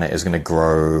in China is going to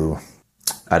grow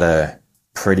at a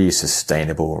pretty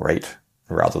sustainable rate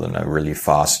rather than a really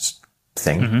fast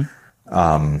thing.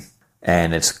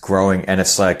 And it's growing, and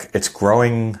it's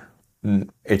growing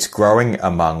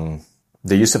among,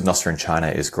 the use of Nostr in China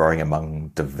is growing among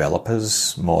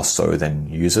developers more so than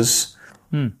users.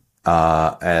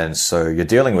 And so you're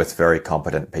dealing with very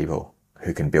competent people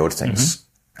who can build things.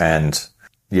 And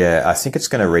yeah, I think it's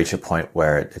going to reach a point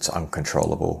where it's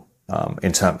uncontrollable,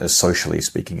 in terms of socially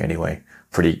speaking anyway,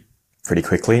 pretty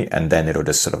quickly. And then it'll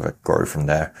just sort of grow from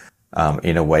there,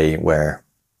 in a way where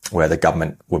the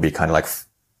government will be kind of like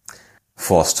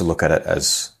forced to look at it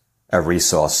as a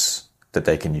resource that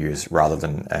they can use rather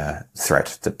than a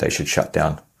threat that they should shut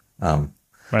down.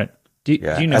 Right. Do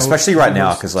you know, especially right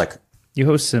now, because like you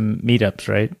host some meetups,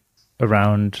 right,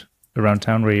 around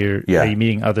town where are you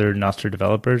meeting other Nostr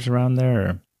developers around there,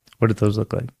 or what do those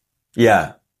look like?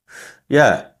 Yeah.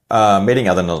 Meeting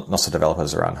other Nostr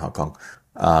developers around Hong Kong,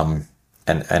 and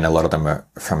a lot of them are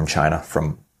from China,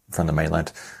 from the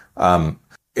mainland.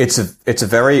 It's a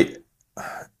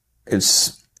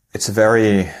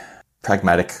very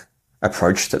pragmatic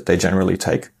approach that they generally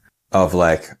take of in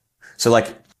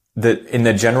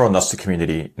the general Nostr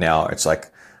community now, it's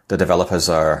like the developers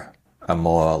are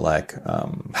more like,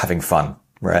 having fun,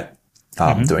 right?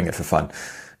 Doing it for fun.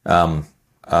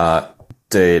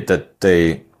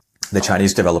 The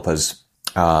Chinese developers,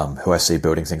 who I see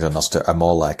building things on Nostr are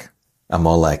more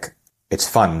like it's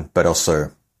fun, but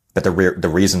the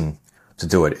reason to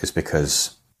do it is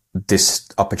because this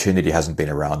opportunity hasn't been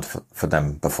around for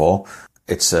them before.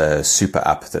 It's a super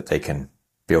app that they can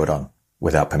build on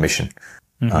without permission.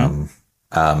 They're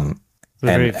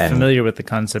very familiar with the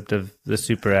concept of the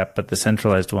super app, but the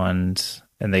centralized ones,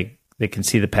 and they can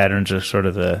see the patterns of sort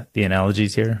of the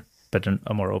analogies here, but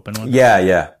a more open one.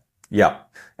 Yeah.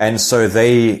 And so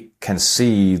they can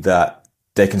see that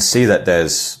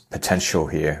there's potential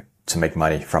here to make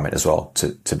money from it as well,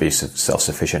 to be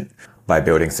self-sufficient by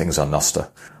building things on Nostr.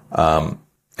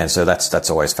 And so that's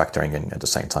always factoring in at the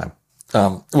same time.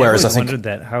 Whereas I think wondered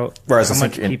that how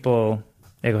much people.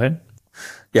 Yeah, go ahead.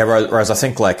 Yeah, whereas I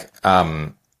think like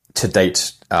to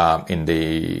date,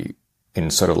 in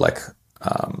sort of like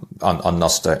on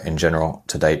Nostr in general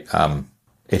to date,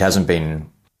 it hasn't been.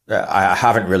 I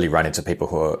haven't really run into people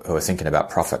who are thinking about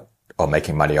profit or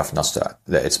making money off Nostr.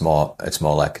 It's more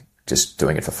like just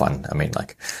doing it for fun. I mean,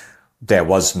 like there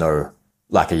was no,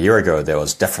 like a year ago, there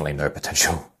was definitely no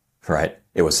potential, right?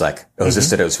 It was just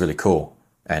that it was really cool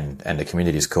and the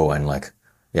community is cool and like,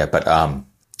 yeah, but, and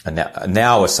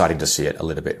now we're starting to see it a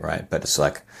little bit, right? But it's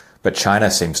like, but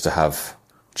China seems to have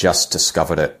just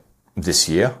discovered it this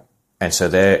year. And so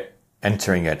they're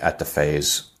entering it at the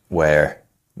phase where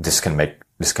this can make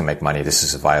money. This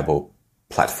is a viable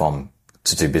platform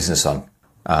to do business on,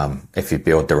 if you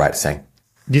build the right thing.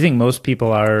 Do you think most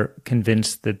people are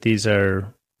convinced that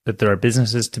there are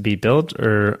businesses to be built,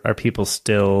 or are people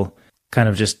still kind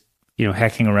of just,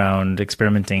 hacking around,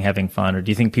 experimenting, having fun? Or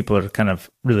do you think people are kind of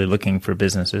really looking for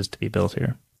businesses to be built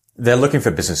here? They're looking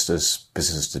for businesses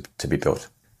to be built.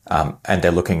 And they're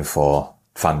looking for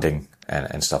funding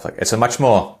and stuff like that. It's a much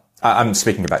more, I'm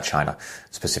speaking about China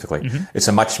specifically. It's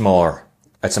a much more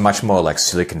like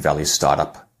Silicon Valley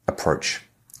startup approach,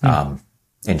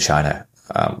 in China,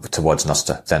 towards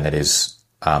Nostr than it is,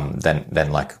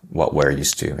 than like what we're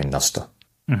used to in Nostr.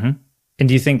 And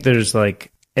do you think there's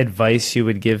like advice you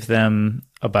would give them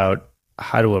about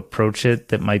how to approach it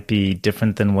that might be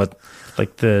different than what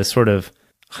like the sort of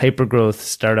hypergrowth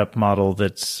startup model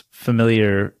that's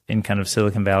familiar in kind of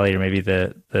Silicon Valley or maybe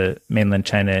the mainland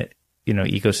China,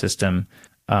 ecosystem,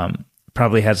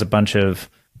 probably has a bunch of,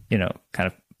 kind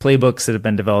of playbooks that have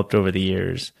been developed over the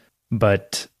years,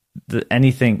 but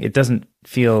it doesn't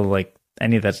feel like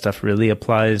any of that stuff really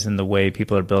applies in the way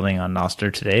people are building on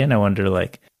Nostr today. And I wonder,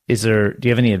 like, do you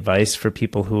have any advice for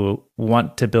people who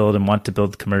want to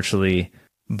build commercially,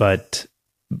 but,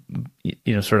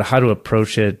 sort of how to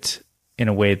approach it in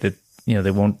a way that,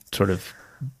 they won't sort of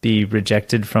be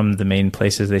rejected from the main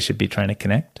places they should be trying to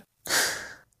connect?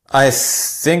 I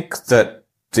think that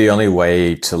the only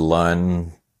way to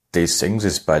learn these things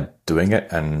is by doing it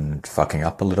and fucking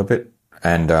up a little bit.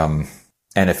 And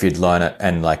if you'd learn it,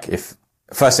 and like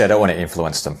firstly, I don't want to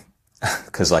influence them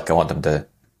because like I want them to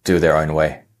do their own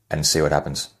way and see what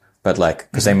happens. But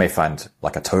like, because they may find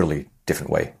like a totally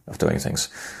different way of doing things.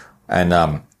 And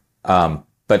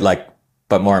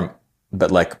but more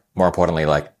importantly,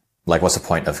 like what's the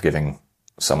point of giving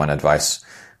someone advice?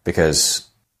 Because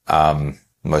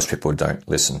most people don't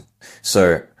listen.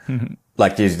 So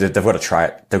like they've got to try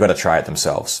it. They've got to try it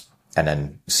themselves and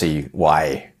then see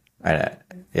why. And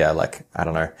like I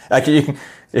don't know. Like you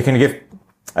can give.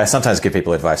 I sometimes give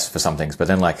people advice for some things, but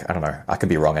then like I don't know. I could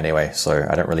be wrong anyway. So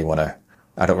I don't really want to.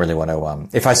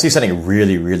 If I see something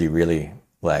really, really, really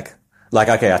like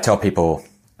okay, I tell people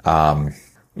people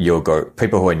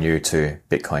who are new to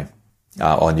Bitcoin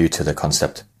or new to the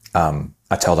concept.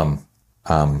 I tell them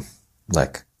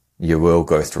like you will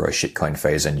go through a shitcoin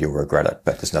phase and you'll regret it,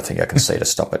 but there's nothing I can say to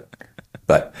stop it.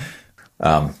 But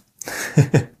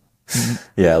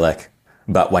yeah, like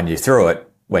but when you're through it,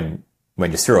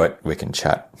 we can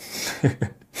chat.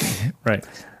 Right.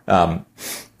 But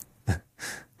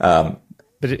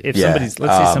if somebody's,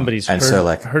 let's say somebody's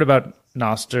heard about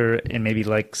Nostr and maybe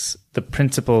likes the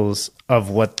principles of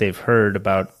what they've heard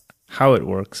about how it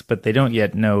works, but they don't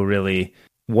yet know really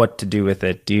what to do with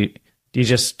it. Do you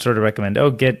just sort of recommend,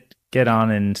 get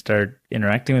on and start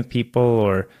interacting with people,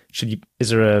 or is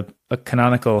there a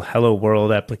canonical Hello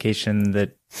World application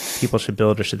that people should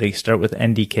build, or should they start with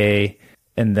NDK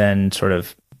and then sort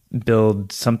of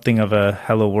build something of a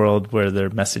Hello World where their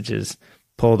messages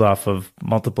pulled off of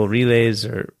multiple relays,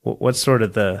 or what's sort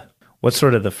of the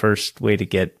first way to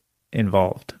get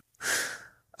involved?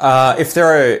 If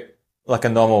they're like a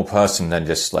normal person, then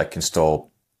just like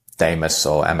install Damus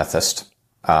or Amethyst,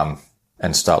 and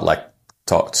start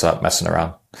messing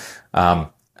around.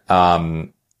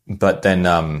 But then,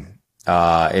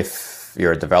 if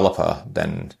you're a developer,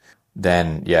 then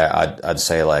yeah, I'd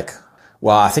say like,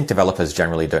 well, I think developers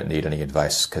generally don't need any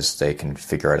advice because they can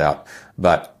figure it out.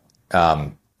 But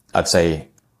I'd say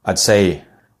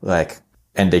like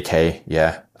NDK,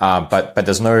 yeah. But I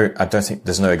don't think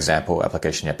there's no example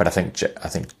application yet. But I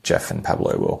think Jeff and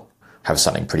Pablo will have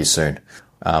something pretty soon.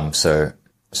 So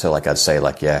like I'd say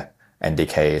like yeah,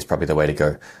 NDK is probably the way to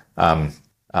go.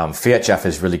 Fiat Jeff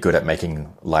is really good at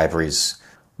making libraries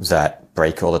that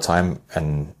break all the time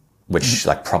and which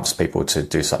like prompts people to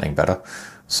do something better.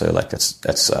 So like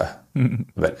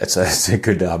but it's a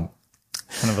good kind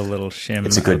of a little shim.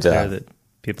 It's a good there that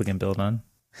people can build on.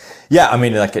 Yeah, I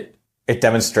mean, like it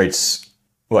demonstrates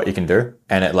what you can do,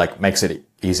 and it like makes it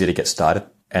easy to get started.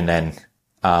 And then,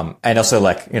 and also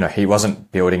like he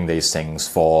wasn't building these things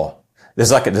for.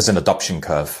 There's an adoption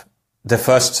curve. The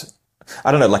first,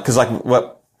 I don't know, like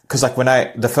when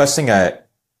I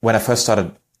first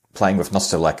started playing with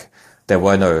Nostr, like there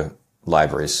were no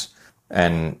libraries,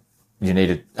 and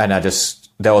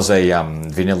there was a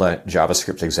vanilla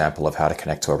JavaScript example of how to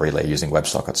connect to a relay using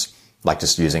WebSockets, like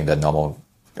just using the normal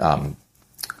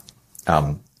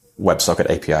WebSocket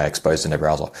API exposed in the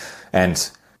browser. And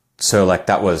so like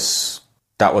that was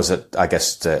it, I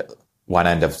guess, the one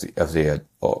end of the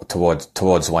or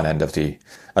towards one end of the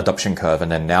adoption curve.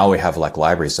 And then now we have like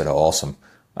libraries that are awesome.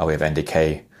 We have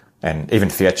NDK and even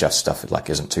FiatJeff stuff like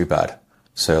isn't too bad.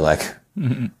 So like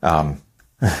I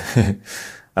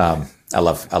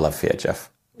love FiatJeff.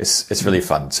 It's really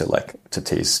fun to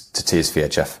tease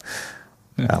FiatJeff.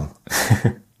 I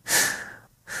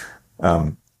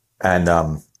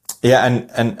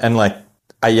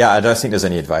don't think there's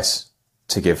any advice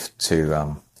to give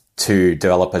to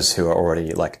developers who are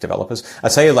already like developers.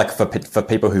 I'd say like for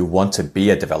people who want to be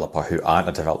a developer who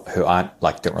aren't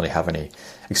like don't really have any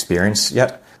experience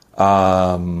yet.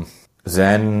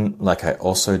 Then like I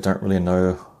also don't really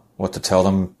know what to tell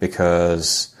them,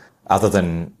 because other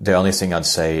than the only thing I'd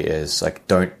say is like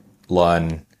don't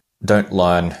learn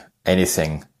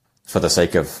anything for the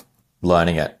sake of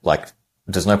learning it. Like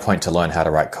there's no point to learn how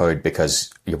to write code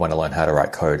because you want to learn how to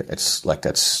write code. It's like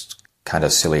that's kind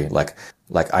of silly. Like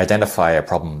identify a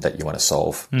problem that you want to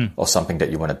solve or something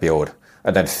that you want to build,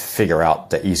 and then figure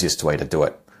out the easiest way to do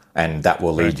it, and that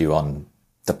will lead you on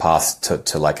the path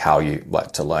to like how you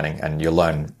like to learning, and you'll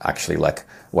learn actually like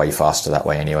way faster that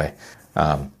way anyway.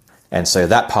 And so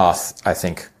that path I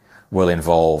think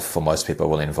for most people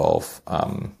will involve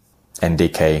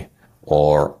NDK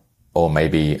or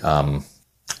maybe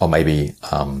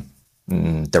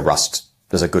the Rust.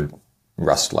 There's a good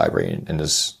Rust library and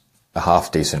there's a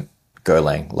half decent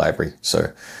Golang library.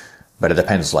 So, but it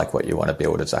depends like what you want to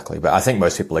build exactly. But I think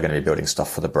most people are going to be building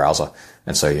stuff for the browser.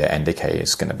 And so yeah, NDK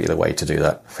is going to be the way to do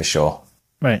that for sure.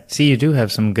 Right. See, you do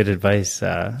have some good advice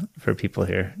for people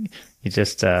here. You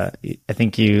just, I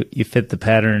think you fit the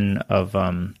pattern of,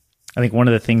 I think one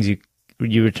of the things you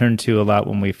returned to a lot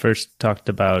when we first talked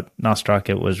about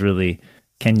Nostrocket was really,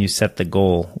 can you set the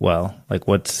goal well? Like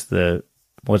what's the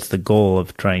what's the goal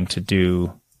of trying to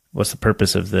do, what's the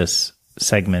purpose of this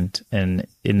segment? And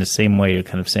in the same way, you're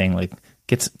kind of saying like,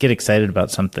 get excited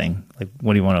about something. Like,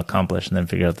 what do you want to accomplish? And then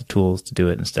figure out the tools to do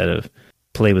it instead of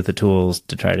play with the tools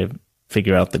to try to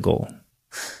figure out the goal.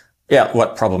 Yeah.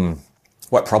 What problem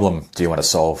do you want to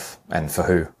solve, and for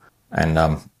who? And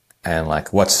like,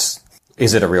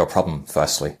 is it a real problem,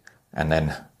 firstly? And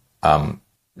then,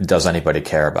 does anybody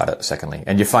care about it, secondly?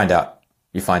 And you find out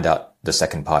the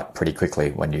second part pretty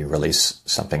quickly when you release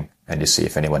something and you see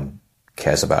if anyone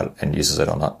cares about it and uses it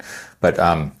or not. But,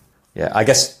 yeah, I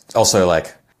guess also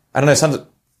like, I don't know,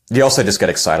 you also just get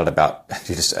excited about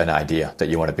just an idea that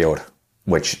you want to build,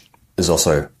 which is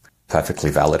also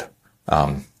perfectly valid.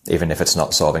 Even if it's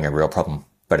not solving a real problem,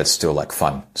 but it's still like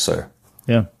fun. So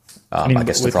yeah, I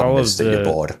guess the problem is that you're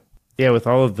bored. Yeah, with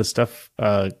all of the stuff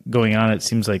going on, it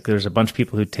seems like there's a bunch of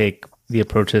people who take the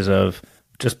approaches of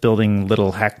just building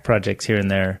little hack projects here and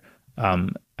there.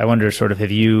 I wonder, sort of, do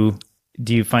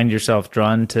you find yourself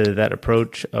drawn to that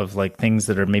approach of like things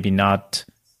that are maybe not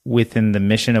within the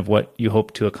mission of what you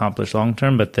hope to accomplish long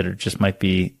term, but that just might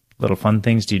be little fun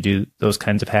things? Do you do those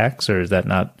kinds of hacks, or is that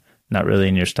not really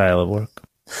in your style of work?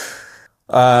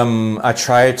 I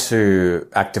try to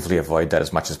actively avoid that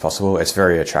as much as possible. It's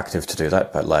very attractive to do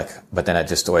that, but then it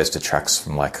just always detracts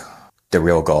from like the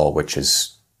real goal, which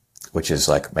is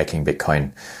like making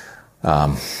Bitcoin,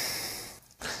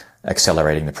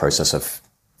 accelerating the process of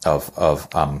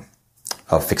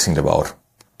fixing the world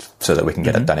so that we can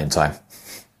get it done in time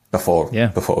before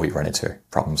we run into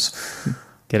problems.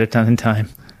 Get it done in time.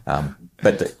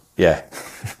 Yeah,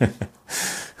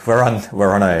 we're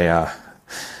on a,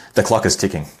 the clock is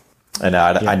ticking, and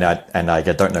I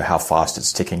don't know how fast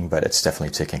it's ticking, but it's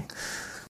definitely ticking.